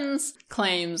 Zimmerman's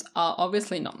claims are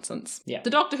obviously nonsense. Yeah. The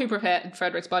doctor who prepared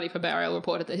Frederick's body for burial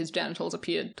reported that his genitals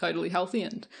appeared totally healthy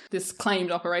and this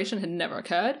claimed operation had never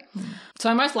occurred.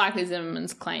 So most likely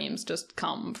Zimmerman's claims just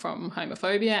come from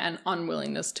homophobia and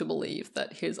unwillingness to believe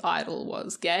that his idol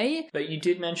was gay. But you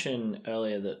did mention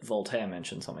earlier that Voltaire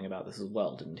mentioned something about this as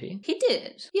well, didn't he? He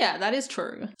did. Yeah, that is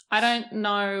true. I don't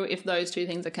know if those two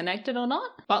things are connected or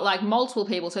not, but like multiple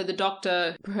people, so the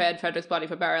doctor prepared Frederick's body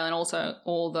for burial and also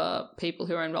all the people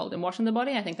who were involved in washing the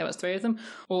body, I think there was 3 of them,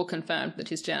 all confirmed that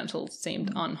his genitals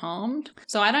seemed unharmed.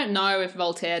 So I don't know if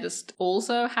Voltaire just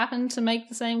also happened to make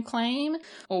the same claim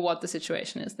or what the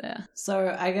situation is there.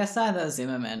 So I guess either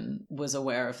Zimmerman was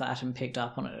aware of that and picked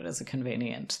up on it as a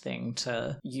convenient thing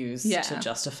to use to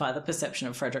justify the perception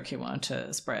of Frederick he wanted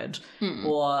to spread,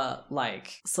 or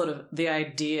like sort of the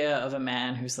idea of a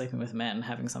man who's sleeping with men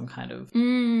having some kind of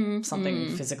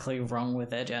something physically wrong with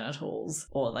their genitals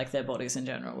or like their bodies in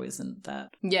general isn't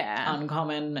that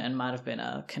uncommon and might have been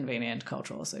a convenient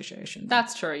cultural association.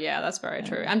 That's true, yeah, that's very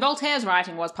true. And Voltaire's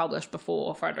writing was published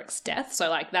before Frederick's death, so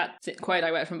like that quote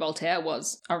I read from Voltaire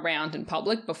was around in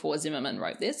public before Zimmerman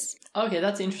wrote this. Okay,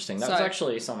 that's interesting. That was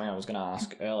actually something I was going to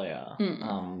ask earlier,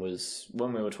 was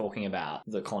when we were talking about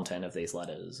the content of these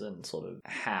letters and sort of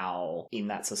how in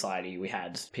that society we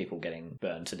had people getting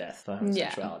burned to death for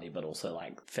homosexuality, but also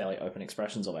like fairly open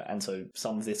expressions of it. And so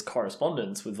some of this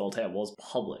correspondence with Voltaire was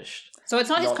published. So it's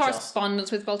not his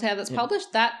correspondence with Voltaire that's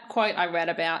published. That quote I read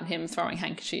about him throwing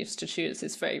handkerchiefs to choose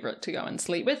his favourite to go and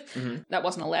sleep with, that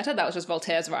wasn't a letter, that was just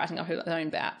Voltaire's writing of his own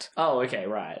bat. Oh, okay,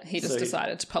 right. He just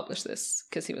decided to publish this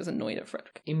because he was annoyed at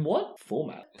Frederick. In what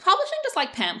format? Publishing just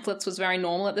like pamphlets was very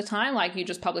normal at the time. Like you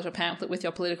just publish a pamphlet with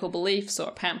your political beliefs or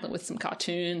a pamphlet with some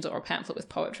cartoons or a pamphlet with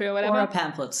poetry or whatever. Or a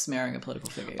pamphlet smearing a political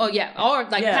figure. Oh, yeah. Or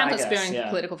like pamphlets smearing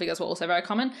political figures were also very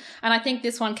common. And I think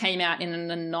this one came out in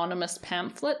an anonymous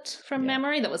pamphlet from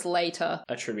memory that was later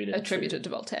attributed to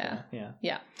Voltaire.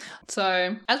 Yeah.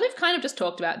 So as we've kind of just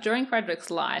talked about, during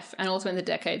Frederick's life and also in the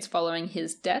decades following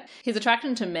his death, his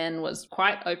attraction to men was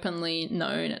quite openly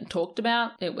known and talked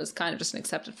about. It was kind of just an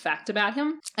accepted fact about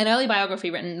him. An early biography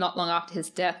written not long after his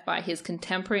death by his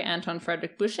contemporary Anton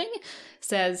Frederick Busching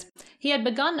says, he had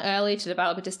begun early to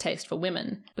develop a distaste for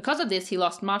women. Because of this, he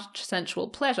lost much sensual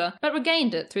pleasure, but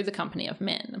regained it through the company of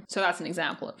men. So that's an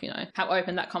example of, how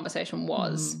open that conversation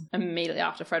was immediately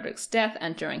after Frederick's death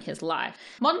and during his life.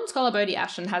 Modern scholar Bodie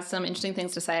Ashton has some interesting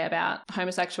things to say about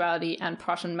homosexuality and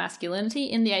Prussian masculinity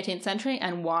in the 18th century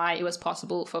and why it was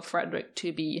possible for Frederick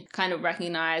to be kind of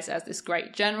recognized as this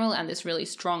great general and this really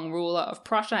strong ruler of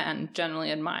Prussia and generally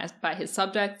admired by his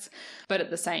subjects, but at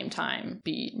the same time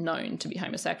be known to be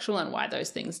homosexual and why those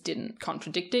things didn't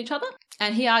contradict each other.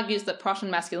 And he argues that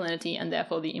Prussian masculinity and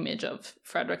therefore the image of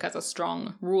Frederick as a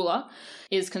strong ruler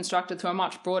is constructed through a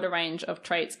much broader range of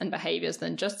traits and behaviours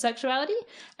than just sexuality,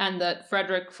 and that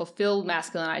Frederick fulfilled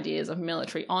masculine ideas of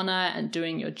military honour and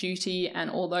doing your duty and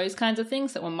all those kinds of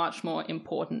things that were much more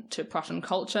important to Prussian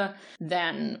culture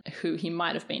than who he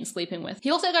might have been sleeping with. He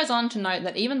also goes on to note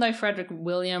that even though Frederick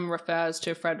William refers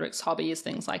to Frederick's hobbies,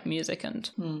 things like music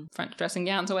and French dressing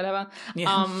gowns or whatever,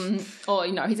 or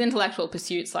his intellectual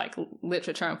pursuits like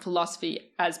literature and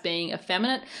philosophy as being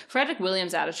effeminate, Frederick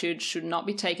William's attitude should not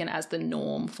be taken as the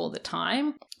norm for the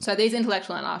time. So these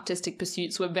intellectual and artistic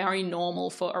pursuits were very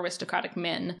normal for aristocratic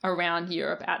men around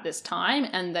Europe at this time,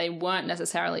 and they weren't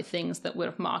necessarily things that would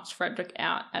have marked Frederick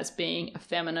out as being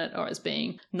effeminate or as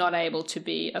being not able to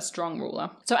be a strong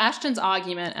ruler. So Ashton's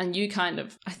argument, and you kind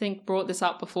of, I think, brought this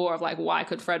up before of like, why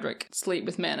could Frederick sleep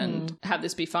with men and have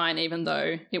this be fine even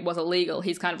though it was illegal?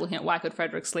 He's kind of looking at why could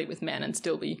Frederick sleep with men and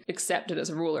still be accepted as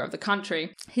a ruler of the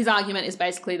country. His argument is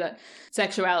basically that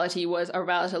sexuality was a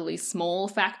relatively small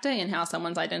factor in how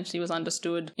someone's identity was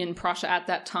understood in Prussia at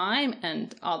that time,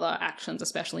 and other actions,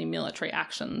 especially military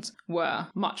actions, were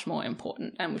much more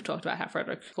important. And we've talked about how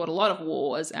Frederick fought a lot of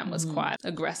wars and was quite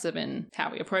aggressive in how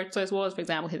he approached those wars, for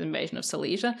example, his invasion of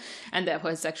Silesia, and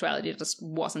therefore his sexuality just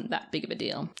wasn't that big of a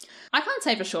deal. I can't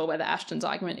say for sure whether Ashton's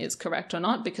argument is correct or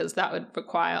not, because that would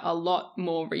require a lot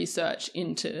more research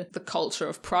into the culture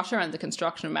of Prussia and the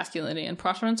construction of masculinity in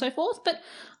Prussia and so forth, but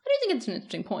do think it's an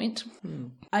interesting point.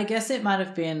 I guess it might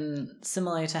have been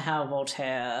similar to how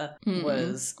Voltaire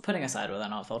was, putting aside whether or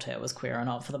not Voltaire was queer or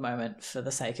not for the moment, for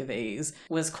the sake of ease,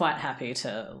 was quite happy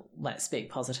to speak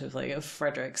positively of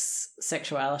Frederick's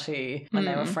sexuality when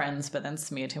they were friends, but then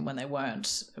smeared him when they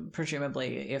weren't.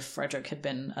 Presumably, if Frederick had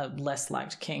been a less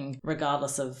liked king,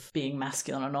 regardless of being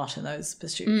masculine or not in those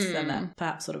pursuits, then that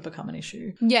perhaps would have become an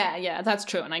issue. Yeah, that's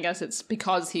true. And I guess it's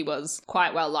because he was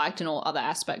quite well liked in all other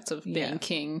aspects of being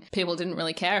king. People didn't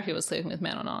really care if he was sleeping with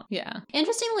men or not. Yeah.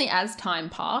 Interestingly, as time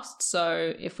passed,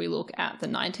 so if we look at the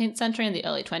 19th century and the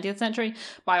early 20th century,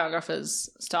 biographers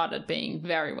started being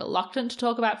very reluctant to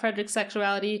talk about Frederick's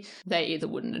sexuality. They either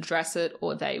wouldn't address it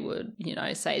or they would,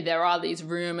 say there are these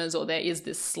rumors or there is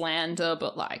this slander,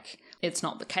 but it's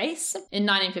not the case. In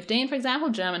 1915, for example,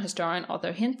 German historian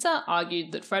Otto Hintzer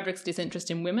argued that Frederick's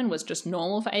disinterest in women was just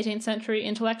normal for 18th century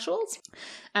intellectuals,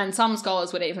 and some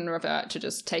scholars would even revert to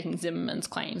just taking Zimmermann's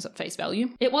claims at face value.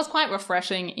 It was quite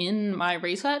refreshing in my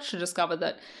research to discover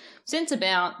that since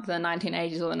about the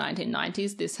 1980s or the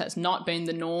 1990s, this has not been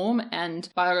the norm, and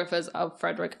biographers of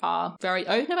Frederick are very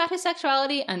open about his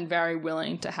sexuality and very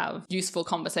willing to have useful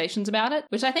conversations about it,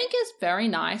 which I think is very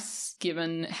nice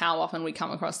given how often we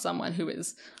come across someone who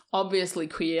is obviously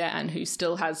queer and who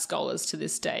still has scholars to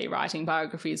this day writing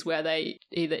biographies where they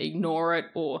either ignore it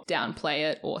or downplay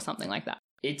it or something like that.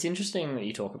 It's interesting that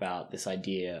you talk about this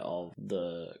idea of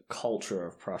the culture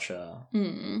of Prussia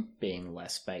being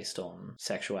less based on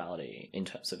sexuality in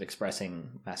terms of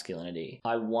expressing masculinity.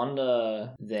 I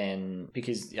wonder then,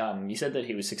 because you said that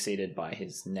he was succeeded by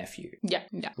his nephew. Yeah.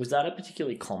 Was that a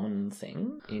particularly common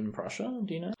thing in Prussia?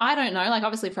 Do you know? I don't know.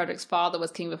 Obviously Frederick's father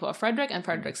was king before Frederick and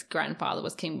Frederick's grandfather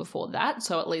was king before that.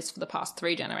 So at least for the past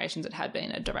 3 generations, it had been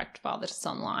a direct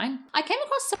father-to-son line. I came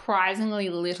across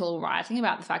surprisingly little writing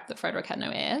about the fact that Frederick had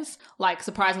no heirs,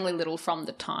 surprisingly little from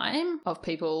the time of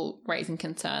people raising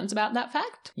concerns about that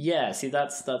fact. Yeah, see,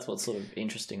 that's what's sort of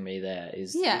interesting me there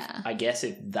is, I guess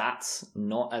if that's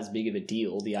not as big of a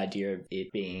deal, the idea of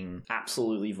it being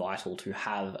absolutely vital to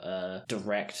have a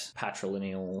direct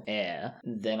patrilineal heir,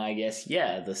 then I guess,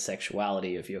 the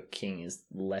sexuality of your king is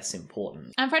less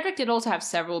important. And Frederick did also have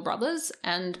several brothers,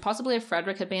 and possibly if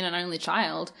Frederick had been an only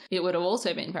child, it would have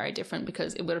also been very different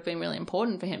because it would have been really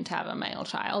important for him to have a male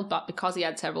child, but because he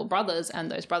had several brothers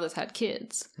and those brothers had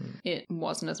kids, it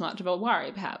wasn't as much of a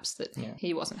worry perhaps that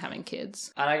he wasn't having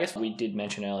kids. And I guess we did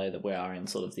mention earlier that we are in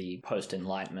sort of the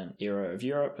post-Enlightenment era of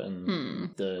Europe,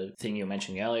 and the thing you were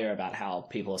mentioning earlier about how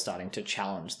people are starting to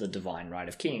challenge the divine right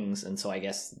of kings, and so I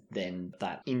guess then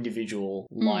that individual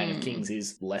line of kings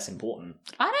is less important.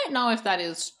 I don't know if that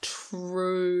is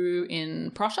true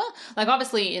in Prussia.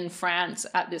 Obviously in France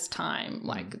at this time,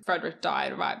 Frederick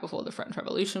died right before the French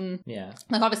Revolution. Yeah.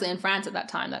 Obviously in France at that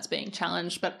time that's being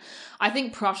challenged, but I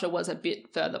think Prussia was a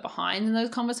bit further behind in those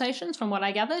conversations from what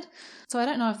I gathered. So I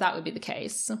don't know if that would be the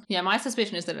case. Yeah, my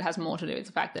suspicion is that it has more to do with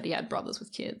the fact that he had brothers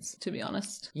with kids, to be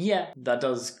honest. Yeah, that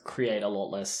does create a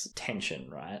lot less tension,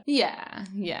 right? Yeah.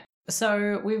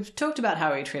 So we've talked about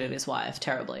how he treated his wife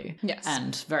terribly. Yes.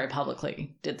 And very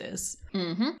publicly did this.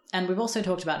 Mm-hmm. And we've also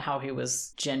talked about how he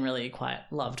was generally quite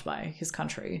loved by his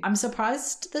country. I'm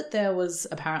surprised that there was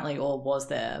apparently, or was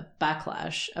there,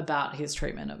 backlash about his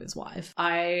treatment of his wife.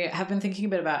 I have been thinking a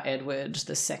bit about Edward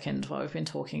II while we've been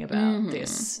talking about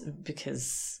this,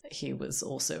 because he was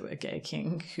also a gay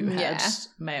king who had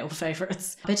male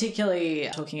favourites. Particularly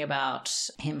talking about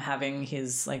him having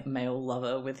his male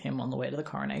lover with him on the way to the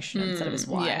coronation instead of his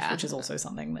wife, which is also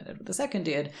something that Edward II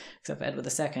did, except for Edward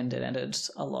II it ended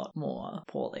a lot more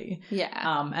poorly. Yeah.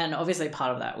 And obviously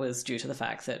part of that was due to the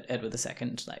fact that Edward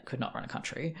II could not run a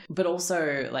country, but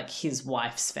also his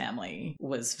wife's family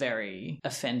was very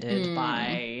offended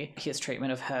by his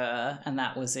treatment of her, and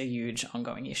that was a huge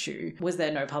ongoing issue. Was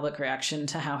there no public reaction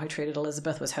to how he treated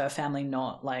Elizabeth? Was her family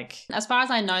not As far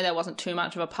as I know, there wasn't too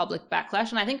much of a public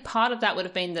backlash, and I think part of that would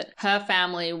have been that her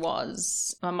family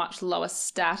was a much lower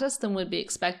status than would be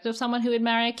expected of someone who would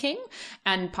marry a king,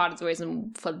 and part of the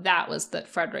reason for that was that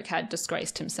Frederick had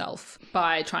disgraced himself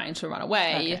by trying to run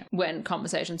away when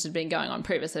conversations had been going on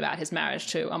previously about his marriage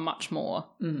to a much more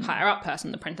higher up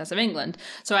person, the Princess of England.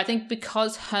 So I think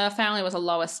because her family was a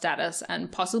lower status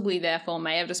and possibly therefore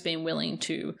may have just been willing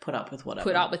to put up with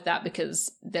that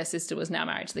because their sister was now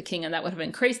married to the king and that would have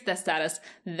increased their status,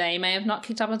 they may have not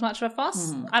kicked up as much of a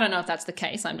fuss. I don't know if that's the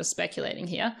case. I'm just speculating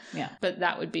here. Yeah. But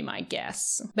that would be my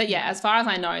guess. But yeah, as far as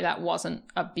I know, that wasn't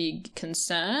a big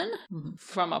concern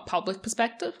from a public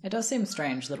perspective. It does does seem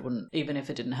strange that it wouldn't, even if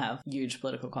it didn't have huge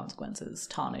political consequences,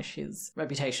 tarnish his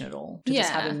reputation at all. To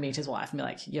just have him meet his wife and be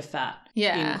like, you're fat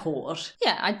in court.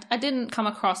 Yeah, I didn't come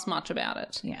across much about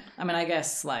it. Yeah. I mean, I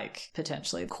guess, like,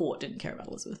 potentially the court didn't care about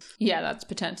Elizabeth. Yeah, that's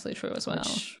potentially true as well.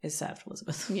 Which is sad for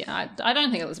Elizabeth. Yeah, I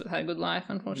don't think Elizabeth had a good life,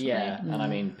 unfortunately. Yeah, and I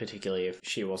mean, particularly if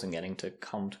she wasn't getting to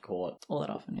come to court all that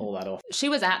often. She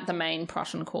was at the main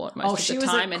Prussian court most of the was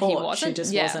time, at court. And he wasn't. She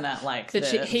just wasn't at, like, the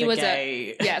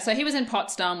gay... so he was in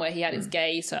Potsdam where he had his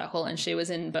gay circle, and she was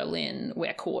in Berlin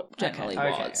where court generally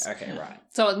was. Okay, right.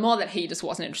 So it was more that he just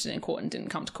wasn't interested in court and didn't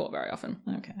come to court very often.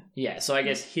 Okay. Yeah, so I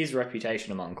guess his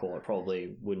reputation among court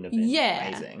probably wouldn't have been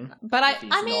amazing. But if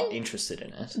he's I mean, not interested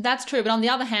in it. That's true. But on the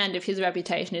other hand, if his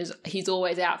reputation is he's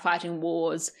always out fighting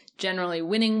wars, generally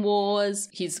winning wars,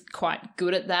 he's quite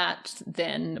good at that,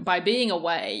 then by being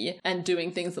away and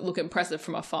doing things that look impressive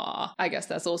from afar, I guess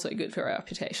that's also good for a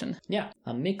reputation. Yeah,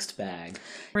 a mixed bag.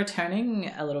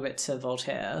 Returning a little bit to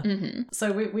Voltaire,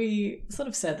 so we sort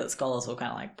of said that scholars will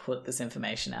kind of like put this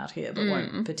information out here, but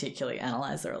won't particularly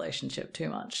analyse the relationship too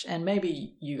much. And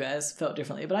maybe you guys felt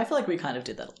differently, but I feel like we kind of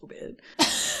did that a little bit.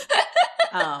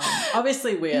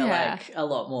 Obviously we're like a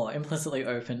lot more implicitly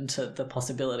open to the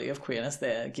possibility of queerness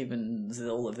there given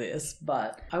all of this,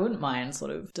 but I wouldn't mind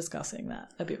sort of discussing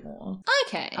that a bit more.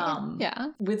 Okay.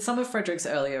 With some of Frederick's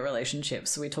earlier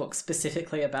relationships, we talk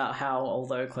specifically about how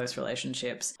although close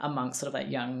relationships amongst sort of like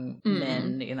young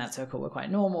men in that circle were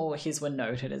quite normal, his were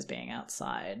noted as being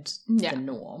outside the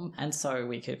norm. And so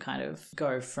we could kind of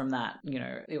go from that, you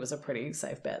know, it was a pretty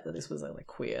safe bet that this was a like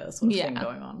queer sort of thing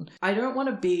going on. I don't want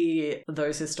to be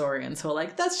those historians who are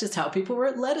like, that's just how people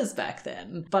wrote letters back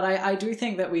then. But I do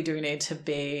think that we do need to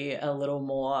be a little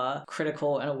more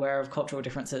critical and aware of cultural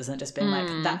differences and just being like,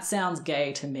 that sounds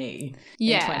gay to me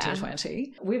in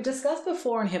 2020. We've discussed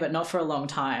before in here, but not for a long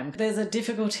time. There's a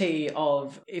difficulty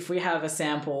of if we have a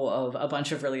sample of a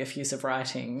bunch of really effusive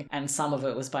writing and some of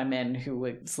it was by men who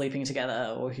were sleeping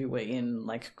together or who were in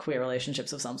like queer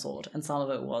relationships of some sort and some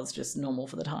of it was just normal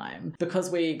for the time.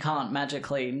 Because we can't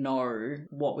magically know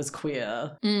what was queer,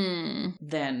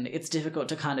 then it's difficult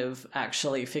to kind of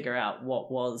actually figure out what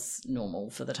was normal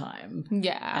for the time.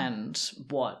 Yeah. And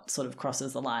what sort of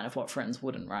crosses the line of what friends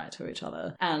wouldn't write to each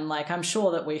other. And like, I'm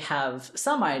sure that we have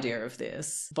some idea of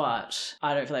this, but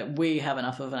I don't feel like we have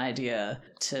enough of an idea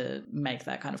to make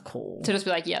that kind of call. To just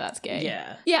be like, yeah, that's gay.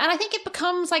 Yeah. Yeah, and I think it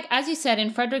becomes like, as you said, in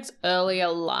Frederick's earlier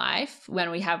life,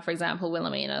 when we have, for example,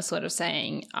 Wilhelmina sort of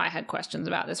saying, I had questions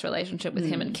about this relationship with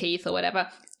him and Keith or whatever.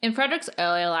 In Frederick's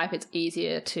earlier life, it's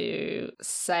easier to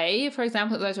say, for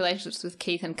example, that those relationships with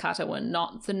Keith and Cutter were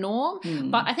not the norm.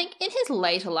 But I think in his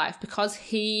later life, because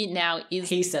he now is...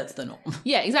 He sets the norm.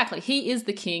 Yeah, exactly. He is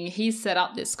the king. He's set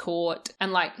up this court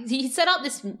and like, he set up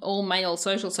this all-male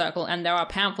social circle and there are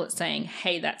pamphlets saying,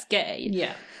 hey, that's gay.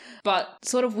 Yeah. But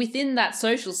sort of within that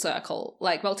social circle,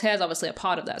 like Voltaire's obviously a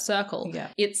part of that circle,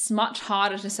 it's much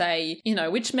harder to say, you know,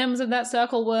 which members of that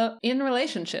circle were in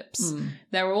relationships.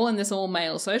 They were all in this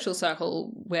all-male social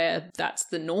circle where that's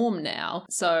the norm now.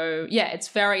 So, yeah, it's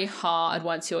very hard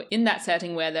once you're in that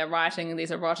setting where they're writing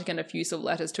these erotic and effusive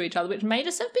letters to each other, which may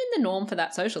just have been the norm for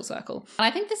that social circle. And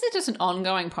I think this is just an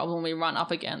ongoing problem we run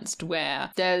up against where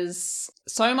there's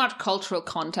so much cultural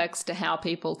context to how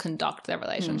people conduct their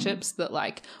relationships that,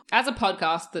 like, as a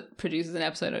podcast that produces an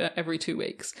episode every 2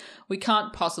 weeks, we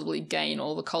can't possibly gain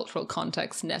all the cultural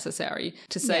context necessary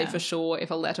to say for sure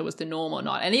if a letter was the norm or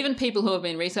not. And even people who have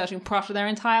been researching Prussia their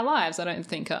entire lives, I don't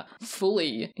think are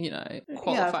fully, you know,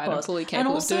 qualified and fully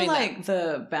capable of doing that. And also, like,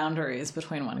 the boundaries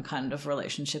between one kind of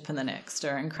relationship and the next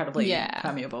are incredibly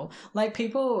permeable. Like,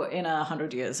 people in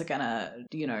 100 years are gonna,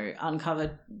 you know,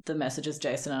 uncover the messages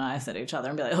Jason and I sent each other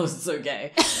and be like, oh, this is so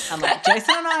gay. I'm like,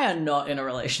 Jason and I are not in a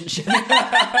relationship.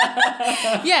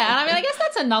 Yeah, and I mean, I guess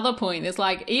that's another point is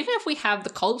like, even if we have the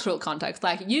cultural context,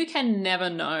 like, you can never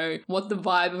know what the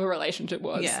vibe of a relationship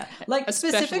was. Yeah, like,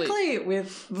 specifically with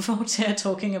Voltaire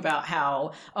talking about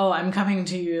how, oh, I'm coming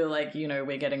to you, like, you know,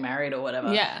 we're getting married or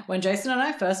whatever. Yeah. When Jason and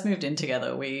I first moved in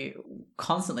together, we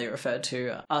constantly referred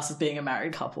to us as being a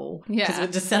married couple. Yeah. Because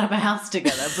we just set up a house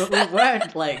together, but we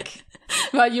weren't, like...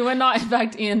 But you were not, in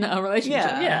fact, in a relationship.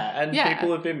 Yeah, and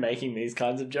people have been making these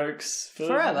kinds of jokes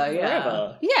forever.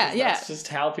 Yeah, That's just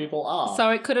how people are. So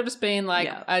it could have just been like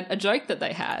a joke that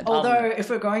they had. Although, if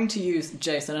we're going to use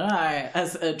Jason and I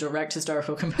as a direct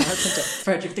historical comparison to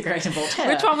Frederick the Great and Voltaire...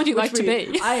 Which one would you like to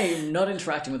be? I am not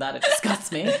interacting with that. It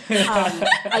disgusts me.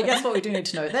 I guess what we do need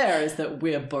to know there is that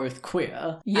we're both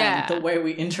queer. Yeah. And the way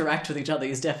we interact with each other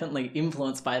is definitely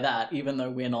influenced by that, even though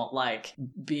we're not, like,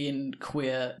 being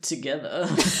queer together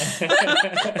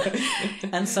together.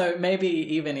 And so maybe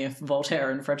even if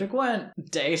Voltaire and Frederick weren't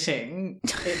dating,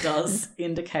 it does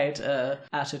indicate a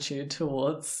attitude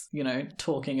towards, you know,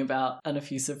 talking about an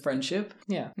effusive friendship.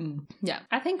 Yeah. Yeah,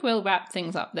 I think we'll wrap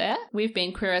things up there. We've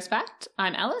been Queer as Fact.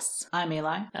 I'm Alice. I'm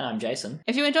Eli. And I'm Jason.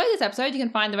 If you enjoyed this episode, you can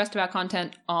find the rest of our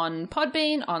content on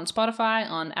Podbean, on Spotify,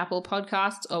 on Apple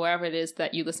Podcasts, or wherever it is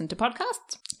that you listen to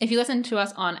podcasts. If you listen to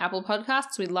us on Apple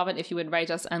Podcasts, we'd love it if you would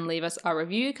rate us and leave us a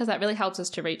review, because that really helps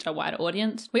us to reach a wider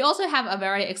audience. We also have a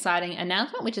very exciting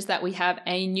announcement, which is that we have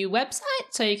a new website,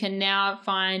 so you can now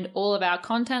find all of our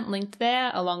content linked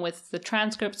there, along with the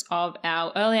transcripts of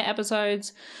our earlier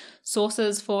episodes,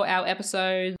 sources for our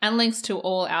episodes, and links to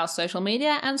all our social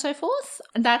media and so forth.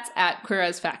 And that's at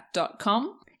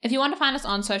queerasfact.com. If you want to find us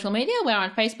on social media, we're on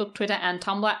Facebook, Twitter, and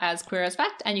Tumblr as Queer as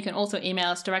Fact, and you can also email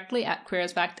us directly at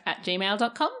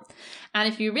queerasfact@gmail.com.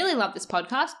 And if you really love this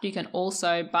podcast, you can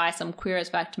also buy some Queer as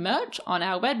Fact merch on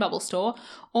our Redbubble store,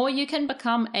 or you can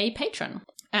become a patron.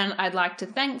 And I'd like to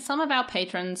thank some of our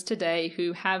patrons today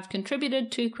who have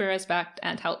contributed to Queer as Fact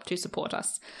and helped to support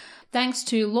us. Thanks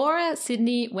to Laura,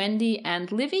 Sydney, Wendy,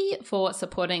 and Livy for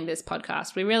supporting this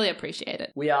podcast. We really appreciate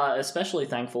it. We are especially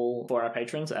thankful for our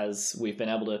patrons as we've been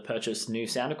able to purchase new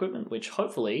sound equipment, which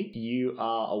hopefully you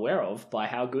are aware of by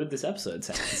how good this episode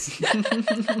sounds.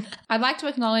 I'd like to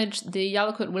acknowledge the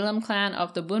Yalukut Willam clan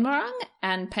of the Boonwurrung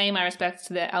and pay my respects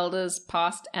to their elders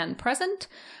past and present.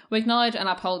 We acknowledge and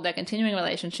uphold their continuing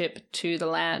relationship to the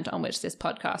land on which this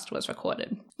podcast was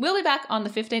recorded. We'll be back on the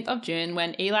 15th of June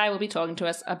when Eli will be talking to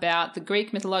us about the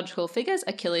Greek mythological figures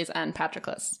Achilles and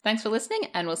Patroclus. Thanks for listening,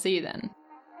 and we'll see you then.